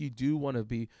if you do want to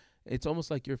be, it's almost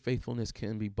like your faithfulness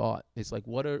can be bought. It's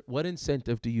what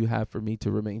incentive do you have for me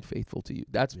to remain faithful to you?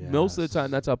 That's most of the time,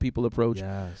 that's how people approach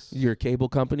your cable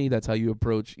company. That's how you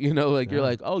approach, you're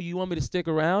oh, you want me to stick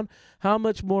around? How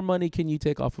much more money can you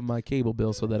take off of my cable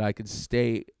bill so that I can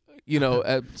stay,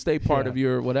 stay part of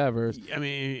your whatever? I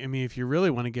mean, if you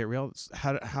really want to get real,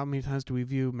 how many times do we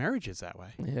view marriages that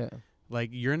way? Yeah.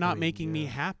 You're not making me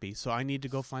happy, so I need to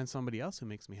go find somebody else who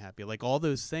makes me happy. All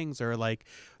those things are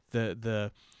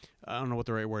the I don't know what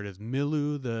the right word is,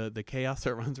 milieu, the chaos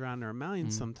that runs around in our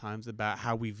minds sometimes about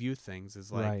how we view things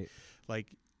is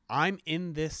I'm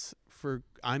in this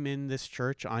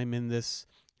church, I'm in this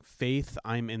faith,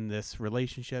 I'm in this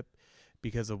relationship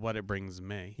because of what it brings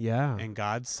me. Yeah. And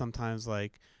God's sometimes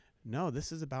like, no,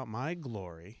 this is about my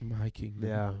glory. My kingdom.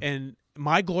 Yeah. And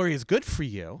my glory is good for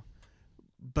you,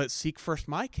 but seek first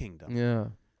my kingdom. Yeah.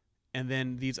 And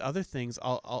then these other things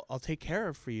I'll take care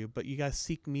of for you, but you guys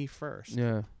seek me first.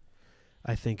 Yeah.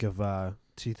 I think of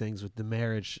two things with the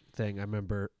marriage thing. I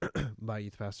remember my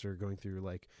youth pastor going through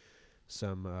like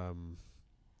some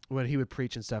when he would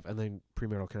preach and stuff, and then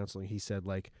premarital counseling. He said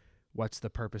like, "What's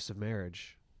the purpose of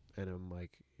marriage?" And I'm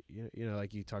like, you know,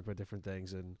 like you talk about different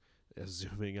things and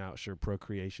zooming out, sure,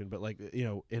 procreation, but like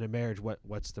in a marriage,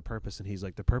 what's the purpose? And he's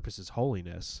like, the purpose is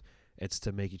holiness. It's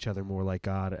to make each other more like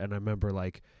God. And I remember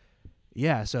like,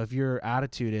 yeah. So if your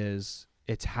attitude is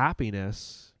it's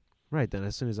happiness. Right, then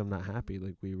as soon as I'm not happy,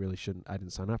 like we really shouldn't. I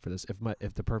didn't sign up for this.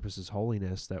 If the purpose is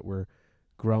holiness, that we're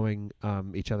growing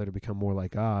each other to become more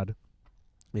like God,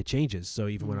 it changes. So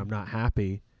even when I'm not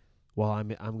happy, well, I'm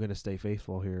going to stay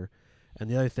faithful here. And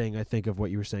the other thing I think of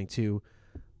what you were saying too,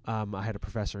 I had a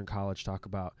professor in college talk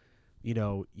about,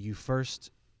 you first,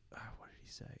 what did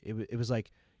he say? It was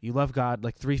like you love God,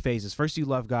 like 3 phases. First, you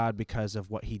love God because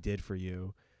of what He did for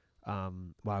you.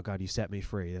 Wow, God, you set me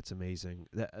free. That's amazing.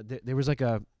 There was like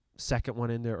a second one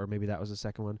in there, or maybe that was the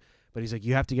second one, but he's like,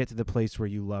 you have to get to the place where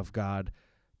you love God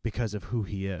because of who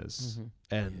He is.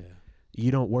 And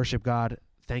you don't worship God,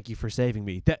 thank you for saving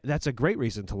me. That's a great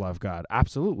reason to love God,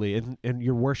 absolutely. And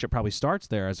your worship probably starts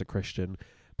there as a Christian,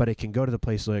 but it can go to the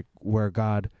place like where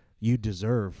God, you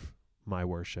deserve my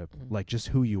worship, like just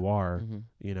who you are.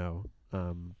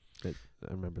 I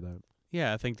remember that.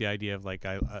 Yeah, I think the idea of like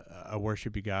I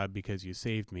worship you, God, because you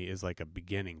saved me is like a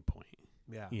beginning point.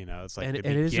 Yeah. It's like And the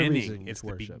it is a beginning. reason It's to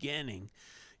the worship. beginning,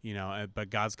 but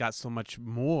God's got so much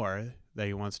more that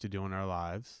He wants to do in our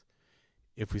lives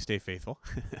if we stay faithful.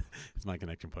 It's my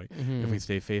connection point. If we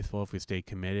stay faithful, if we stay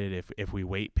committed, if we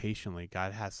wait patiently,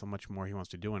 God has so much more He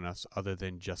wants to do in us other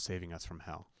than just saving us from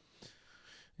hell.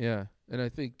 Yeah. And I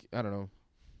think, I don't know.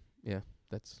 Yeah,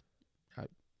 I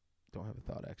don't have a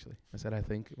thought actually. I said I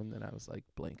think, and then I was like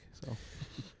blank. So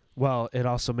Well, it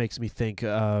also makes me think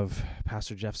of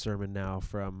Pastor Jeff's sermon now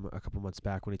from a couple months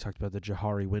back when he talked about the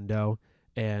Johari window,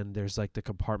 and there's like the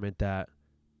compartment that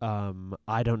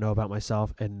I don't know about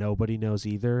myself and nobody knows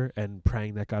either, and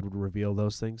praying that God would reveal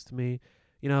those things to me.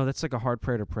 That's like a hard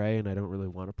prayer to pray, and I don't really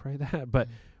want to pray that. But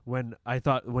when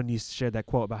you shared that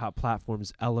quote about how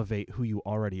platforms elevate who you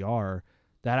already are,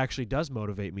 that actually does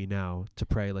motivate me now to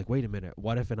pray, like, wait a minute,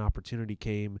 what if an opportunity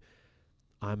came,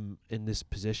 I'm in this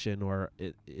position or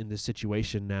in this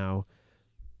situation now,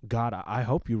 God, I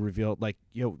hope you reveal, like,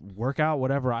 work out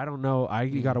whatever. I don't know.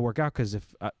 You got to work out, because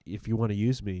if you want to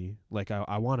use me, like,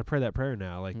 I want to pray that prayer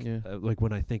now. Like, like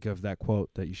when I think of that quote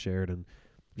that you shared and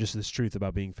just this truth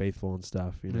about being faithful and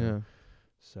stuff, Yeah.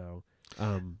 So,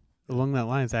 along that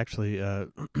lines, actually,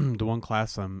 the one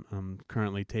class I'm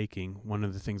currently taking, one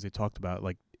of the things they talked about,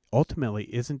 like, ultimately,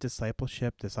 isn't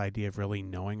discipleship this idea of really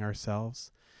knowing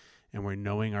ourselves? And we're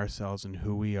knowing ourselves and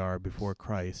who we are before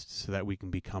Christ so that we can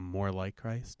become more like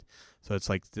Christ. So it's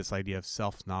like this idea of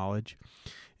self-knowledge.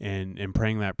 And in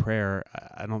praying that prayer,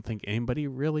 I don't think anybody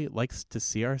really likes to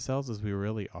see ourselves as we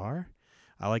really are.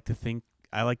 I like to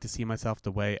see myself the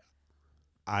way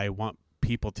I want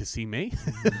people to see me.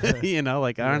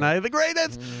 Aren't I the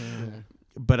greatest?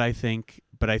 But I think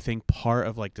part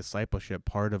of like discipleship,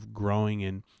 part of growing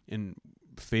in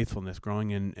faithfulness,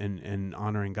 growing in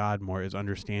honoring God more, is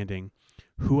understanding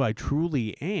who I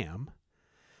truly am,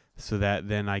 so that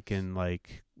then I can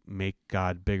like make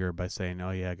God bigger by saying,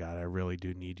 oh yeah, God, I really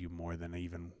do need you more than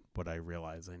even what I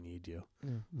realize I need you.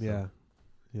 Yeah.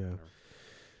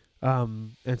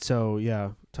 And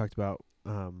so, talked about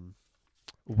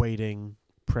waiting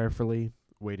prayerfully,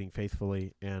 waiting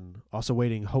faithfully, and also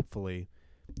waiting hopefully.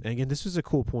 And again, this was a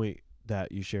cool point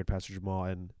that you shared, Pastor Jamal,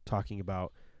 and talking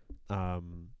about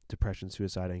depression,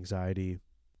 suicide, anxiety,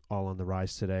 all on the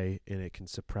rise today, and it can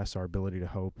suppress our ability to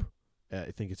hope.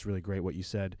 I think it's really great what you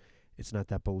said. It's not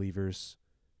that believers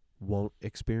won't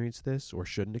experience this or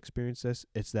shouldn't experience this.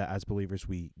 It's that as believers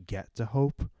we get to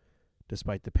hope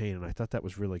despite the pain. And I thought that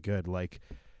was really good. Like,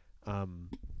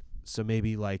 so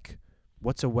maybe like,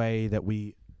 what's a way that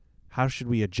how should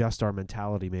we adjust our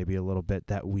mentality maybe a little bit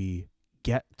that we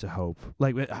get to hope?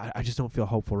 Like, I just don't feel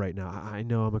hopeful right now. I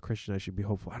know I'm a Christian, I should be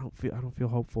hopeful. I don't feel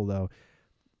hopeful though.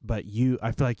 But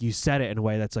I feel like you said it in a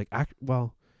way that's like,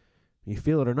 well, you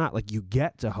feel it or not, like you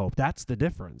get to hope. That's the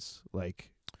difference.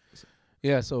 Like,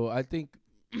 yeah. So I think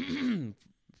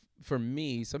for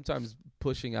me, sometimes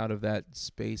pushing out of that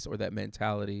space or that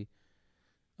mentality,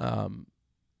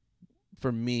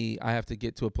 for me, I have to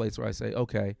get to a place where I say,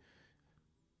 okay,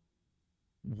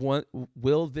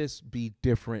 will this be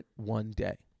different one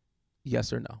day?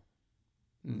 yes or no.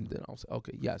 And then I'll say,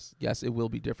 okay, yes, it will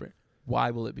be different.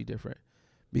 Why will it be different?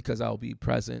 Because I'll be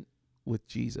present with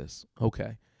Jesus.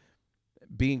 Okay.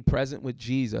 Being present with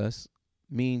Jesus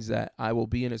means that I will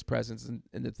be in his presence, and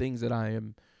the things that I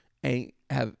am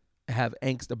have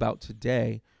angst about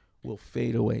today will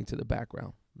fade away into the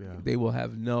background. Yeah. They will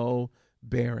have no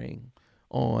bearing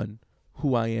on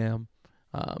who I am.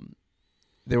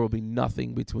 There will be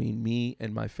nothing between me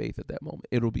and my faith at that moment.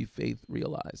 It'll be faith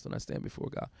realized when I stand before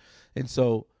God. And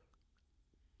so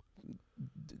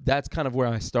that's kind of where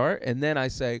I start. And then I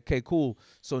say, okay, cool.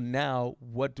 So now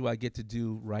what do I get to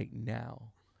do right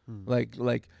now?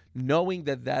 Like knowing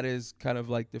that is kind of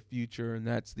like the future and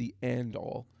that's the end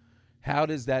all. How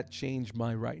does that change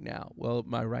my right now? Well,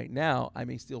 my right now, I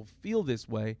may still feel this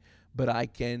way, but I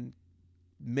can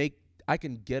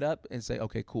get up and say,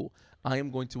 okay, cool. I am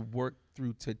going to work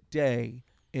through today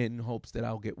in hopes that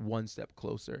I'll get one step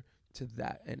closer to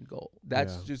that end goal.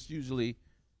 That's just usually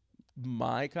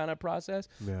my kind of process.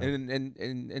 Yeah.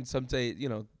 And some say,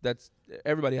 that's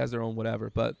everybody has their own whatever,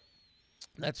 but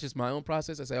that's just my own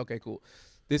process. I say, okay, cool.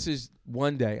 This is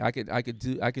one day. I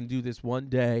can do this one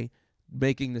day,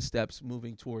 making the steps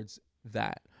moving towards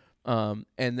that. And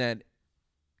then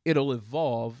it'll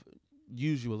evolve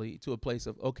usually to a place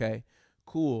of, okay,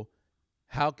 cool.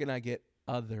 How can I get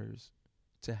others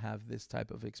to have this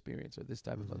type of experience or this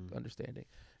type of understanding?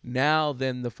 Now,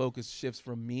 then the focus shifts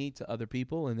from me to other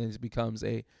people, and then it becomes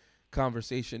a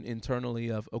conversation internally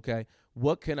of, okay,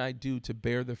 what can I do to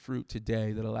bear the fruit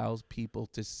today that allows people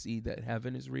to see that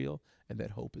heaven is real and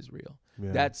that hope is real?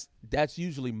 Yeah. That's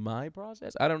usually my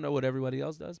process. I don't know what everybody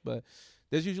else does, but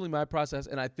that's usually my process,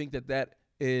 and I think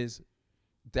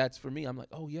that's for me. I'm like,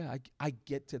 oh yeah, I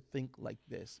get to think like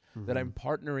this, that I'm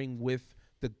partnering with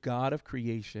the God of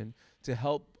creation to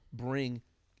help bring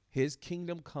his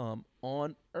kingdom come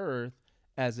on earth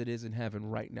as it is in heaven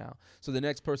right now. So the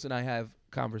next person I have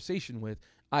conversation with,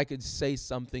 I could say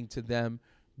something to them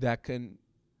that can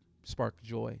spark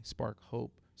joy, spark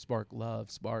hope, spark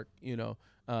love, spark,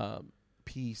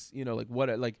 peace,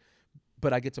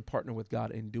 but I get to partner with God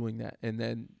in doing that. And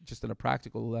then just on a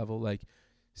practical level, like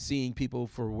seeing people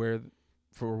for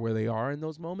where they are in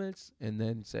those moments, and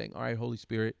then saying, all right, Holy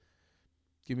Spirit,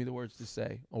 give me the words to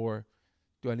say. Or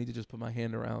do I need to just put my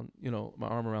hand around, my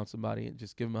arm around somebody and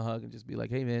just give them a hug and just be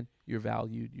like, hey man, you're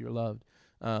valued, you're loved.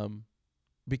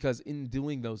 Because in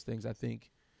doing those things, I think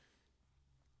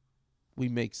we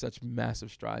make such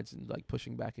massive strides in like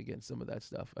pushing back against some of that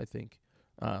stuff, I think,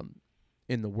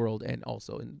 in the world and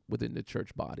also within the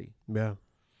church body. Yeah.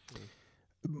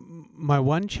 My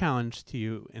one challenge to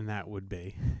you in that would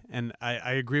be, and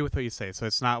I agree with what you say, so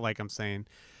it's not like I'm saying,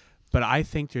 but I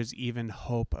think there's even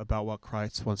hope about what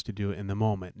Christ wants to do in the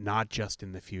moment, not just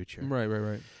in the future.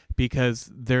 Right.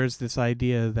 Because there's this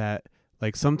idea that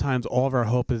like sometimes all of our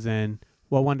hope is in,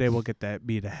 well, one day we'll get that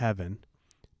be to heaven.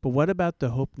 But what about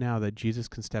the hope now that Jesus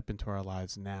can step into our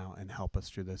lives now and help us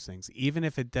through those things? Even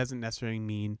if it doesn't necessarily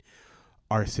mean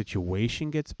our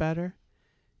situation gets better,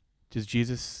 does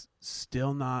Jesus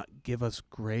still not give us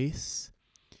grace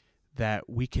that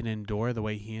we can endure the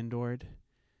way he endured?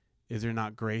 Is there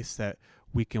not grace that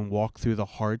we can walk through the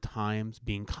hard times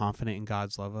being confident in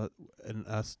God's love in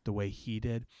us the way he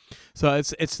did? So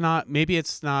it's not, maybe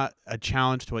it's not a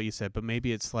challenge to what you said, but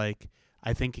maybe it's like,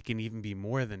 I think it can even be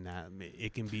more than that.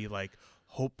 It can be like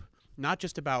hope, not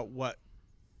just about what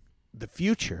the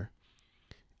future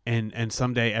and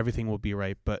someday everything will be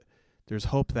right, but there's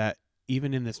hope that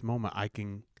even in this moment I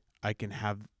can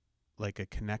have like a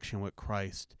connection with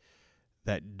Christ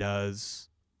that does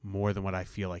more than what I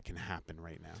feel like can happen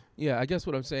right now. Yeah, I guess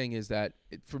what I'm saying is that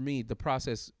for me, the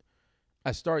process,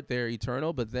 I start there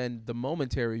eternal, but then the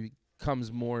momentary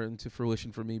comes more into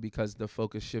fruition for me because the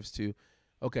focus shifts to,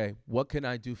 okay, what can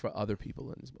I do for other people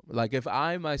in this moment? Like if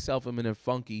I myself am in a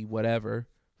funky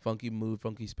mood,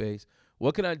 funky space,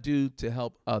 what can I do to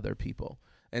help other people?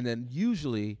 And then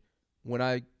usually when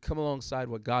I come alongside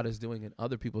what God is doing in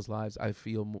other people's lives, I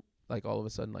feel like all of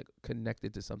a sudden like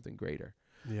connected to something greater.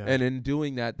 Yeah. And in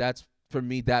doing that, that's for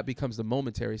me, that becomes the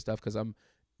momentary stuff because I'm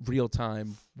real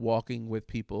time walking with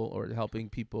people or helping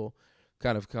people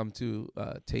kind of come to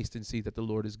taste and see that the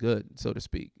Lord is good, so to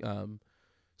speak.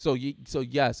 So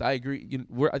yes, I agree.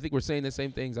 I think we're saying the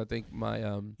same things. I think my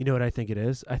You know what I think it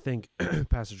is? I think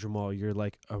Pastor Jamal, you're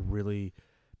like a really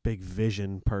big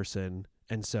vision person,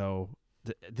 and so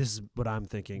this is what I'm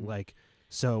thinking. Like,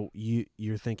 so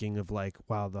you're thinking of like,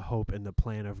 wow, the hope and the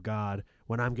plan of God.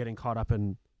 When I'm getting caught up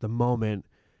in the moment,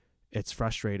 it's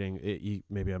frustrating.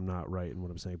 Maybe I'm not right in what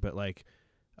I'm saying, but like,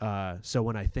 So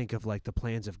when I think of like the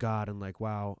plans of God and like,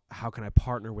 wow, how can I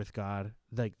partner with God?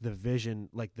 Like the vision,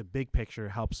 like the big picture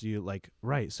helps you like,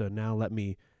 right. So now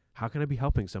how can I be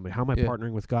helping somebody? How am I Yeah.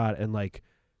 partnering with God? And like,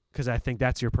 cause I think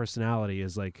that's your personality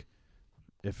is like,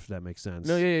 if that makes sense.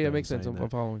 No, yeah, that makes sense. saying I'm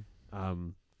that. following.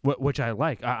 Which I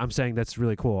like. I'm saying that's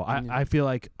really cool. Yeah. I feel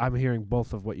like I'm hearing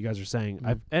both of what you guys are saying.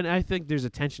 Mhm. And I think there's a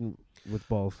tension with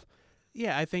both.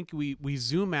 Yeah, I think we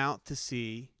zoom out to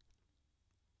see.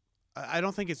 I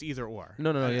don't think it's either or.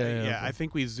 No, I- yeah, I- okay. I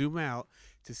think we zoom out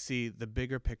to see the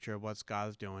bigger picture of what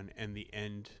God's doing and the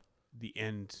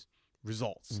end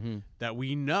results Mm-hmm. that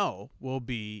we know will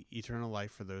be eternal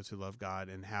life for those who love God,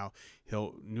 and how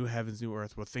He'll new heavens, new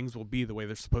earth, where things will be the way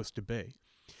they're supposed to be.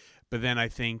 But then I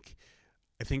think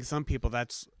some people,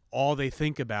 that's all they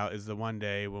think about is the one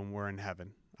day when we're in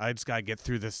heaven. I just gotta get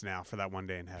through this now for that one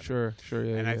day in heaven. Sure,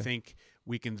 yeah. And I yeah. think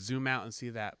we can zoom out and see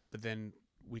that, but then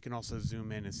we can also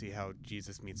zoom in and see how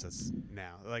Jesus meets us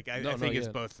now. Like I think it's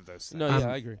yeah. both of those things. No,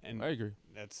 yeah, I agree. and I agree.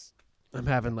 That's I'm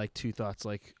having like two thoughts.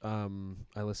 Like, I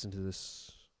listened to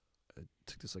this, I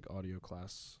took this like audio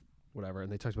class, whatever,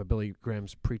 and they talked about Billy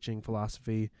Graham's preaching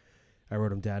philosophy. I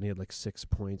wrote him down. He had like 6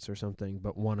 points or something,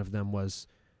 but one of them was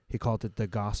he called it the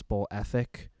gospel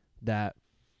ethic. That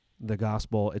the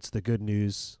gospel, it's the good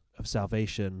news of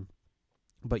salvation,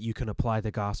 but you can apply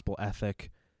the gospel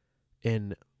ethic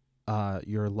in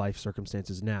your life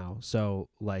circumstances now. So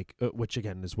like, which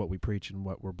again is what we preach and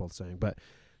what we're both saying. But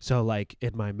so like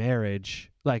in my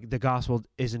marriage, like the gospel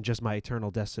isn't just my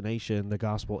eternal destination. The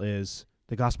gospel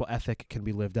ethic can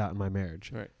be lived out in my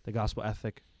marriage. Right. The gospel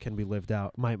ethic can be lived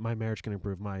out. My marriage can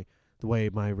improve. The way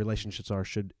my relationships are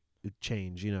should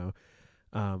change, you know.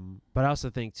 But I also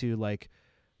think too, like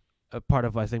a part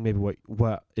of, I think maybe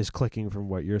what is clicking from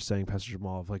what you're saying, Pastor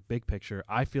Jamal, of like big picture,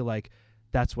 I feel like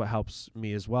that's what helps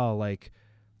me as well. Like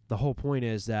the whole point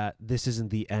is that this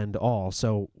isn't the end all.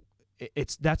 So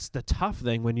that's the tough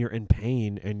thing when you're in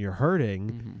pain and you're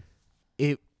hurting.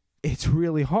 Mm-hmm. It's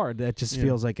really hard. That just Yeah.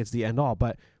 feels like it's the end all.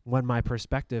 But when my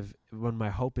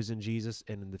hope is in Jesus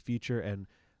and in the future and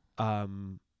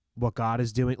what God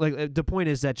is doing, like the point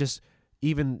is that just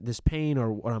even this pain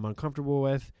or what I'm uncomfortable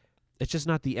with, it's just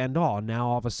not the end all. Now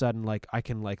all of a sudden, like I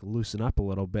can like loosen up a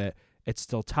little bit. It's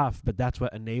still tough, but that's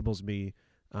what enables me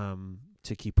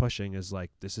to keep pushing. Is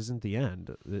like this isn't the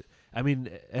end. I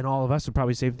mean, and all of us would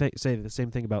probably say the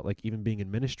same thing about like even being in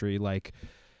ministry. Like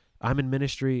I'm in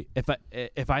ministry.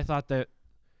 If I thought that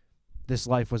this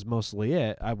life was mostly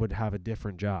it, I would have a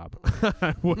different job.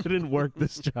 I wouldn't work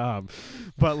this job.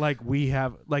 But like we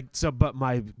have like so. But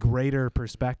my greater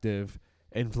perspective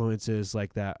influences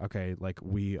like that. Okay, like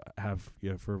we have,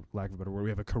 you know, for lack of a better word, we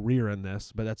have a career in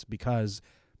this, but that's because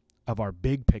of our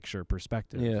big picture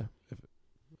perspective. Yeah.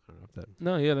 I don't know if that.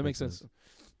 No, yeah, that makes sense.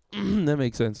 That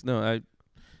makes sense. No,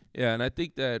 and I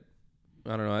think that,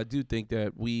 I don't know, I do think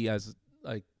that we as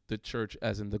like the church,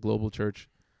 as in the global church,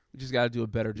 we just got to do a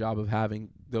better job of having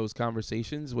those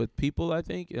conversations with people, I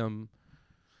think,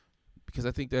 because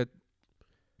I think that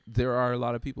there are a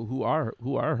lot of people who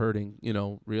are hurting, you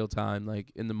know, real time,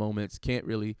 like in the moments, can't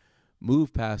really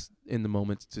move past in the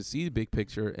moments to see the big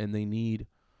picture, and they need,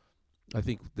 I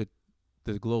think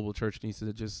the global church needs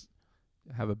to just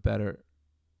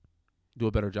do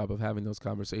a better job of having those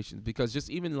conversations, because just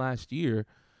even last year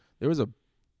there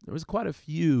was quite a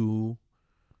few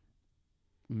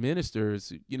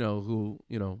ministers, you know, who,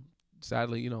 you know,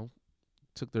 sadly, you know,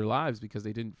 took their lives because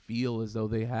they didn't feel as though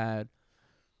they had,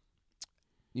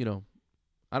 you know,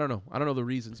 I don't know the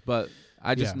reasons, but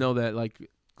I just know that like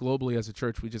globally as a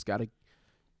church, we just got to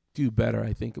do better,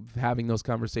 I think, of having those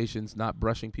conversations, not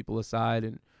brushing people aside,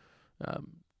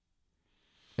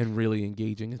 and really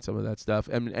engaging in some of that stuff.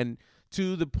 And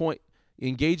to the point,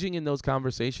 engaging in those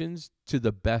conversations to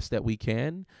the best that we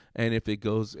can. And if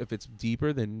it's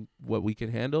deeper than what we can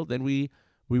handle, then we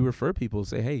refer people,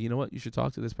 say, hey, you know what, you should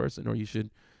talk to this person, or you should,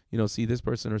 you know, see this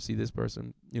person or see this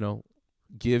person, you know,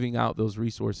 giving out those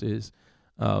resources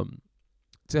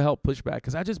to help push back.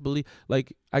 Because I just believe,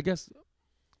 like, I guess,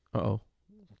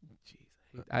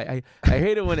 I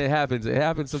hate it when it happens. It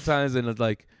happens sometimes, and it's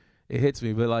like it hits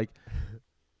me.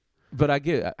 But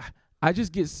I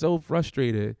just get so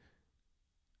frustrated.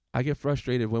 I get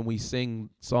frustrated when we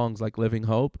sing songs like "Living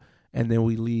Hope" and then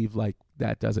we leave like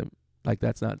that's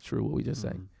not true what we just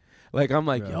sang. Like I'm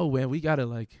like, yo, man, we gotta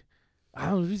like,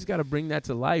 we just gotta bring that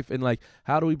to life. And like,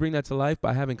 how do we bring that to life?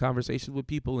 By having conversations with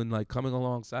people and like coming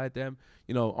alongside them,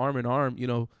 you know, arm in arm, you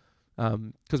know.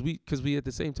 Because we at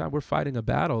the same time, we're fighting a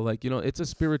battle. Like, you know, it's a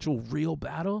spiritual, real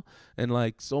battle. And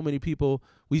like so many people,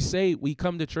 we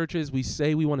come to churches, we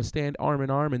say we want to stand arm in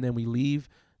arm, and then we leave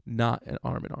not an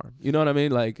arm in arm. You know what I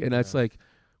mean? Like, and that's like,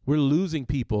 we're losing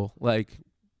people, like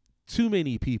too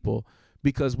many people,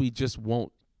 because we just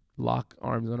won't lock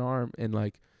arms on arm and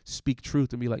like speak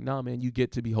truth and be like, nah, man, you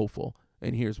get to be hopeful.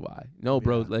 And here's why. No,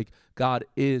 bro, Yeah. like God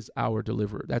is our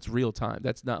deliverer. That's real time.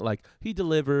 That's not like he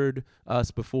delivered us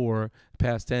before,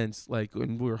 past tense, like,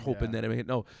 and we're hoping Yeah. that it may.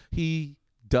 No, he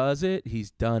does it.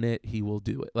 He's done it. He will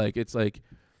do it. Like, it's like,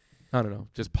 I don't know,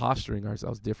 just posturing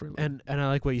ourselves differently. And I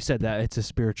like what you said, that it's a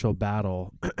spiritual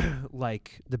battle.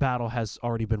 Like the battle has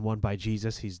already been won by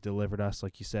Jesus. He's delivered us,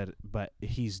 like you said, but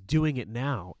he's doing it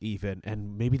now even.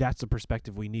 And maybe that's the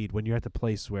perspective we need when you're at the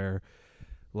place where,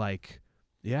 like,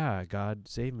 yeah, God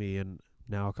saved me, and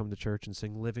now I'll come to church and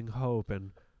sing Living Hope,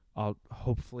 and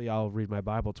hopefully I'll read my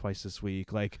Bible twice this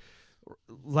week. Like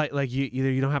you either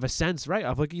you don't have a sense, right,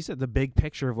 of, like you said, the big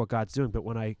picture of what God's doing. But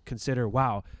when I consider,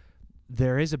 wow,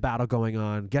 there is a battle going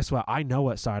on. Guess what? I know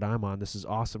what side I'm on. This is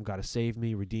awesome. God has saved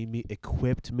me, redeemed me,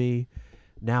 equipped me.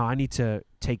 Now I need to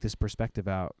take this perspective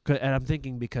out. And I'm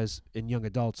thinking, because in young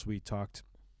adults we talked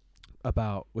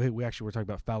about, we actually were talking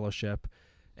about fellowship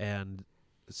and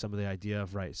some of the idea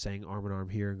of, right, saying arm in arm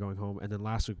here and going home. And then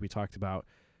last week we talked about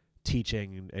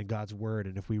teaching and God's word.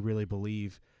 And if we really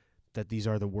believe that these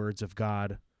are the words of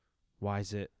God, why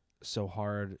is it so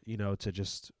hard, to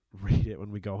just read it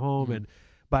when we go home? Mhm. And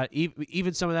but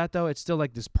even some of that, though, it's still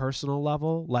like this personal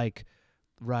level, like,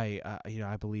 right,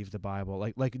 I believe the Bible,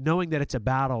 like knowing that it's a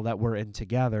battle that we're in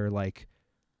together, like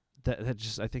that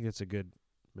just, I think it's a good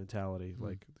mentality,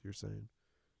 like you're saying.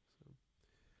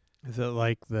 Is it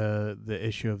like the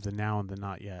issue of the now and the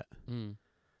not yet?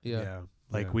 Yeah.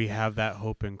 Like we have that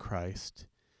hope in Christ.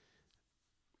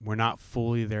 We're not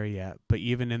fully there yet, but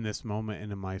even in this moment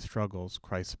and in my struggles,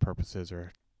 Christ's purposes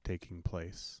are taking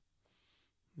place.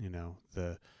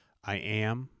 I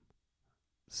am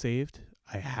saved.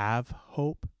 I have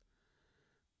hope.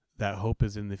 That hope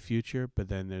is in the future, but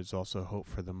then there's also hope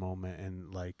for the moment,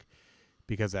 and like,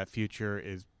 because that future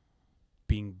is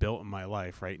being built in my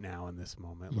life right now in this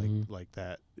moment, like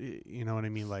that. You know what I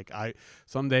mean? Like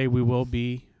someday we will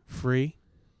be free.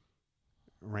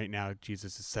 Right now,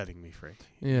 Jesus is setting me free.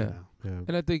 Yeah. Yeah.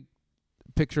 And I think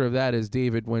picture of that is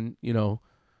David when,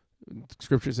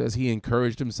 Scripture says he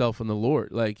encouraged himself in the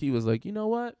Lord. Like he was like, you know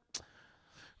what?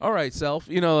 All right, self.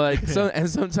 And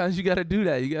sometimes you got to do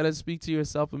that. You got to speak to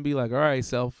yourself and be like, all right,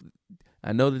 self.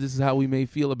 I know that this is how we may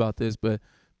feel about this, but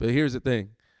here's the thing.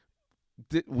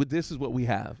 This is what we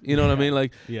have. You know what I mean?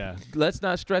 Like, Yeah. let's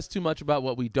not stress too much about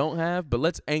what we don't have, but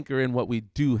let's anchor in what we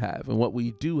do have. And what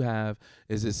we do have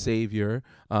is a Savior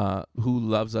who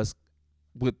loves us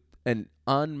with an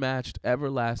unmatched,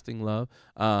 everlasting love.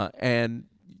 And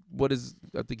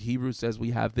I think Hebrews says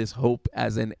we have this hope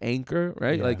as an anchor,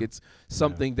 right? Yeah. Like it's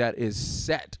something that is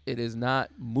set. It is not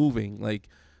moving. Like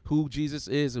who Jesus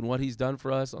is and what he's done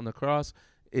for us on the cross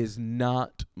is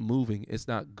not moving. It's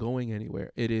not going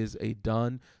anywhere. It is a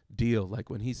done deal. Like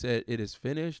when he said it is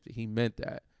finished, he meant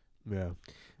that. Yeah.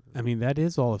 I mean, that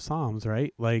is all of Psalms,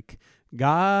 right? Like,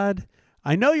 God,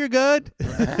 I know you're good.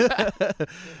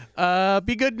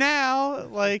 Be good now.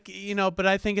 Like, but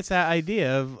I think it's that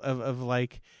idea of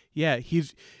like, yeah,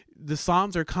 the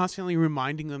Psalms are constantly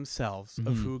reminding themselves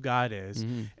of who God is.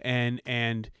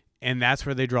 And that's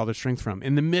where they draw their strength from.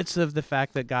 In the midst of the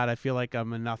fact that, God, I feel like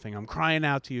I'm a nothing. I'm crying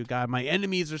out to you, God. My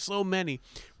enemies are so many.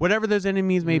 Whatever those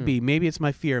enemies may be. Maybe it's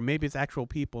my fear. Maybe it's actual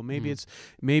people. Maybe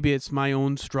it's my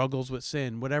own struggles with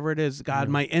sin. Whatever it is, God,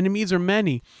 my enemies are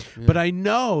many. But I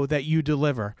know that you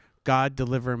deliver. God,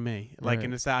 deliver me. Like, Right.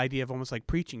 and it's that idea of almost like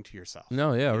preaching to yourself.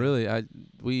 No, yeah, really.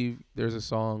 There's a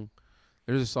song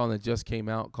that just came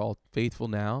out called Faithful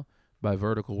Now by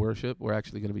Vertical Worship. We're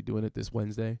actually going to be doing it this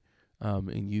Wednesday.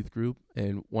 In youth group,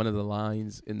 and one of the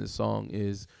lines in the song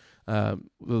is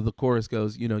the chorus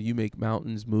goes, you make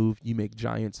mountains move, you make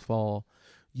giants fall,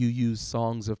 you use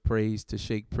songs of praise to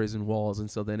shake prison walls. And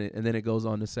so then it goes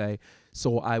on to say,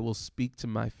 so I will speak to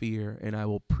my fear and I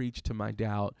will preach to my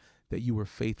doubt that you were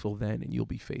faithful then and you'll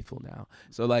be faithful now.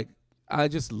 So like I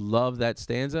just love that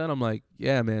stanza, and I'm like,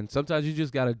 yeah, man, sometimes you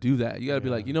just got to do that. You got to be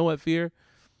like, you know what, fear?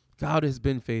 God has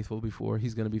been faithful before,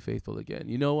 he's going to be faithful again.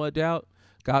 You know what, doubt?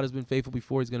 God has been faithful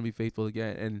before, he's going to be faithful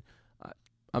again. And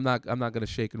I'm not going to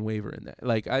shake and waver in that.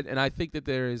 Like I think that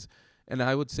there is, and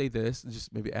I would say this, and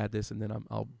just maybe add this and then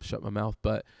I'll shut my mouth,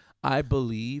 but I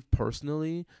believe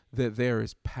personally that there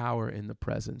is power in the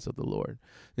presence of the Lord.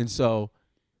 And so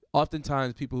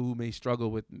oftentimes people who may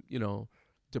struggle with,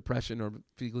 depression or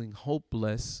feeling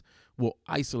hopeless will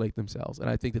isolate themselves. And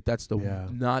I think that that's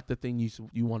not the thing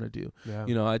you want to do.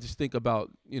 Yeah. I just think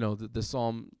about, the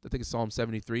Psalm, I think it's Psalm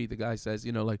 73. The guy says,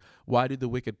 like, why did the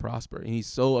wicked prosper? And he's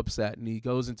so upset. And he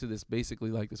goes into this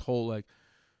basically like this whole, like,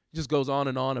 just goes on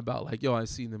and on about like, yo, I've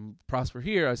seen them prosper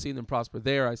here, I've seen them prosper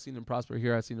there, I've seen them prosper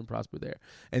here, I've seen them prosper there.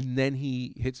 And then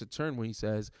he hits a turn when he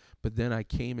says, but then I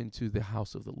came into the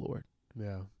house of the Lord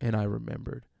and I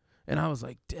remembered. And I was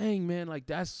like, dang, man, like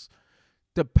that's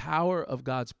the power of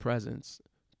God's presence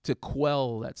to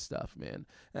quell that stuff, man.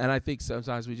 And I think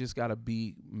sometimes we just got to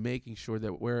be making sure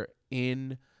that we're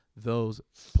in those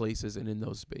places and in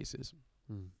those spaces.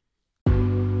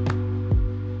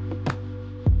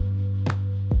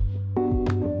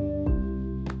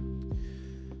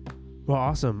 Well,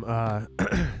 awesome.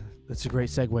 That's a great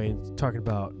segue in talking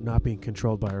about not being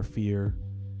controlled by our fear,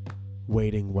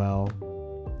 waiting well.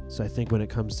 So I think when it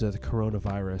comes to the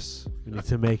coronavirus, we need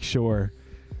to make sure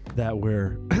that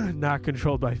we're not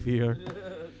controlled by fear.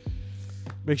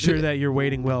 Make sure that you're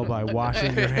waiting well by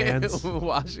washing your hands.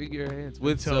 Washing your hands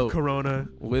with until soap. Corona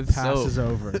With passes soap.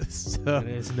 over. So, And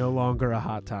it's no longer a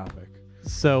hot topic.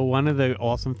 so one of the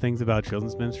awesome things about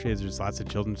children's ministry is there's lots of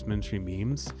children's ministry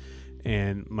memes.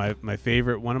 And one of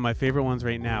my favorite ones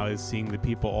right now is seeing the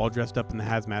people all dressed up in the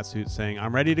hazmat suits saying,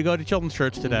 I'm ready to go to children's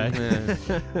church today.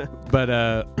 But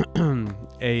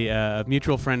a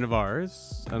mutual friend of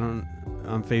ours on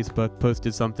Facebook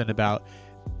posted something about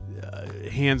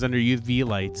hands under UV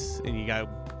lights, and you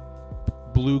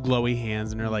got blue glowy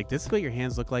hands, and they're like, this is what your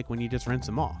hands look like when you just rinse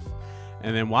them off.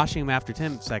 And then washing them after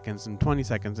 10 seconds and 20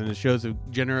 seconds, and it shows a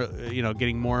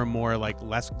getting more and more like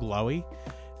less glowy.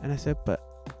 And I said, but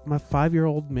my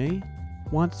 5-year-old me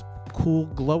wants cool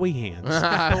glowy hands.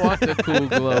 I want the cool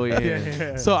glowy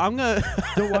hands. So I'm gonna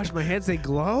Don't wash my hands, they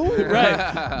glow?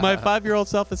 right. My 5-year-old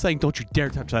self is saying, don't you dare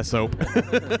touch that soap.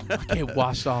 I can't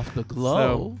wash off the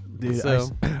glow. Dude, So-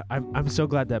 I'm so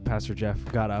glad that Pastor Jeff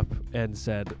got up and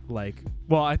said, like,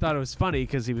 well, I thought it was funny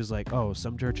because he was like, oh,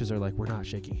 some churches are like, we're not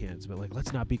shaking hands, but like,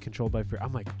 let's not be controlled by fear.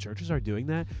 I'm like, churches are doing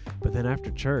that? But then after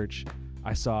church,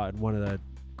 I saw in one of the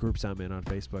groups I'm in on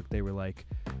Facebook, they were like,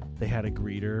 they had a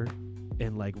greeter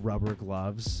in like rubber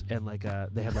gloves and like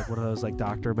they had like one of those like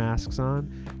doctor masks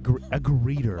on, a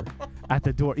greeter at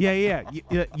the door. Yeah.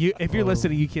 You if you're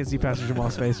listening, you can't see Pastor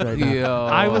Jamal's face right now. Yo,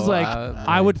 I was like,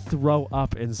 I would throw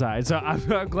up inside. So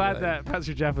I'm glad that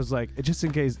Pastor Jeff was like, just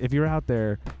in case, if you're out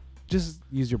there, just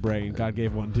use your brain. God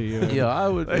gave one to you. Yo, I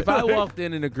would if I walked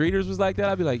in and the greeters was like that,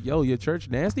 I'd be like, yo, your church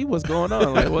nasty? What's going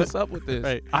on? Like, what's up with this?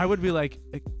 Right. I would be like,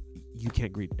 you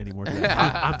can't greet anymore.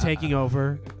 I'm taking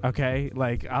over. Okay,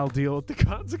 like I'll deal with the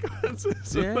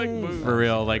consequences. Like, Dang. move. For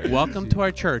real, like, welcome to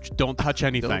our church. Don't touch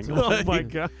anything. Don't Oh my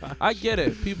god. I get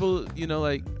it. People,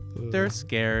 like, They're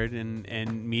scared,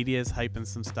 and media's hyping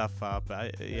some stuff up.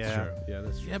 Yeah,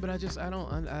 that's true. yeah, but I guess I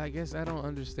don't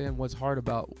understand what's hard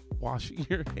about washing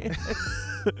your hands.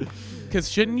 Because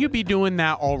shouldn't you be doing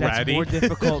that That's already? more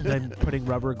difficult than putting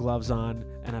rubber gloves on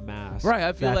and a mask. Right,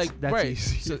 I feel That's right.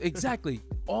 easy. So exactly,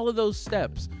 all of those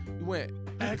steps, you went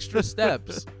extra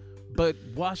steps, but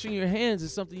washing your hands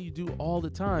is something you do all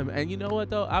the time. And you know what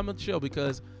though? I'm gonna chill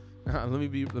because Well,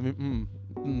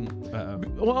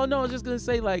 no, I was just gonna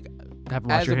say like. Haven't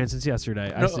washed As your a- hands since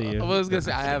yesterday. I No, see you. I was gonna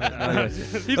say I haven't.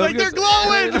 He's like, they're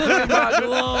glowing. Look at my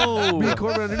glow. Me and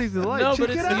Corbin underneath the light. No, but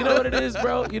Check it's, it out. you know what it is,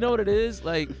 bro. You know what it is.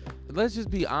 Like, let's just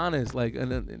be honest. Like,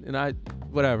 and I,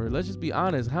 whatever. Let's just be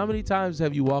honest. How many times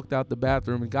have you walked out the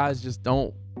bathroom and guys just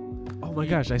don't? Oh my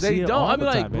gosh, I They see it don't. all I'm the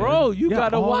like, time, bro, man. you Yeah,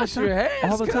 gotta all the wash your time.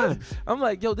 hands all the cuz- time. I'm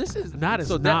like, yo, this is That is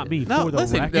so not me. No, for the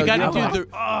listen, record. you got I'm to like, do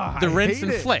the rinse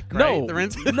and flick, right? No. The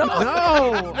rinse. No,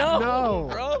 No,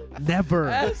 bro. never.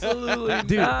 Absolutely,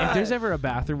 Dude, not. if there's ever a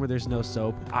bathroom where there's no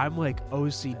soap, I'm like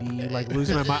OCD, like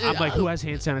losing my mind. I'm like, who has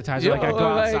hand sanitizer? Yo, like I go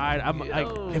outside, I'm like,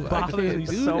 yo, it I bothers can't me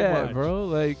do so that, much, bro.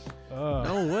 Like,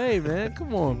 no way, man.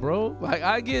 Come on, bro. Like,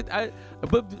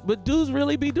 but dudes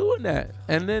really be doing that,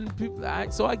 and then people.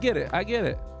 So I get it.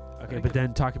 Okay, but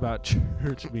then talk about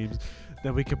church memes.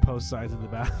 Then we can post signs in the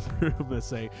bathroom that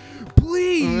say,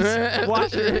 "Please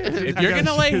wash your hands." If you're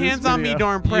gonna lay hands on me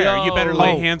during prayer, you better Yo.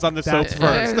 lay hands on the soap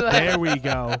That's- first. There we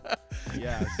go.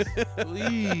 Yes.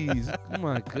 Please. Oh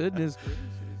my goodness.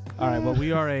 All right. Well,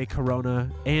 we are a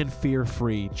Corona and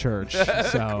fear-free church,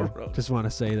 so Corona. just want to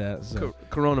say that. So.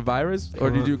 Coronavirus, or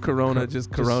did you Corona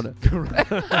just Corona?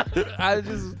 I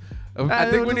just. I We'll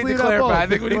think we just need leave to it at clarify. both. I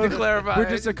think we need to clarify. We're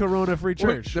just a Corona-free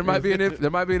church. There might be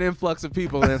an influx of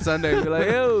people, and then Sunday be like,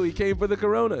 "Oh, he came for the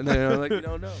Corona," and then like, you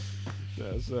don't know.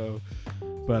 Yeah, so,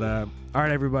 but all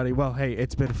right, everybody. Well, hey,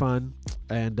 it's been fun,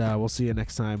 and we'll see you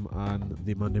next time on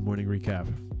the Monday Morning Recap.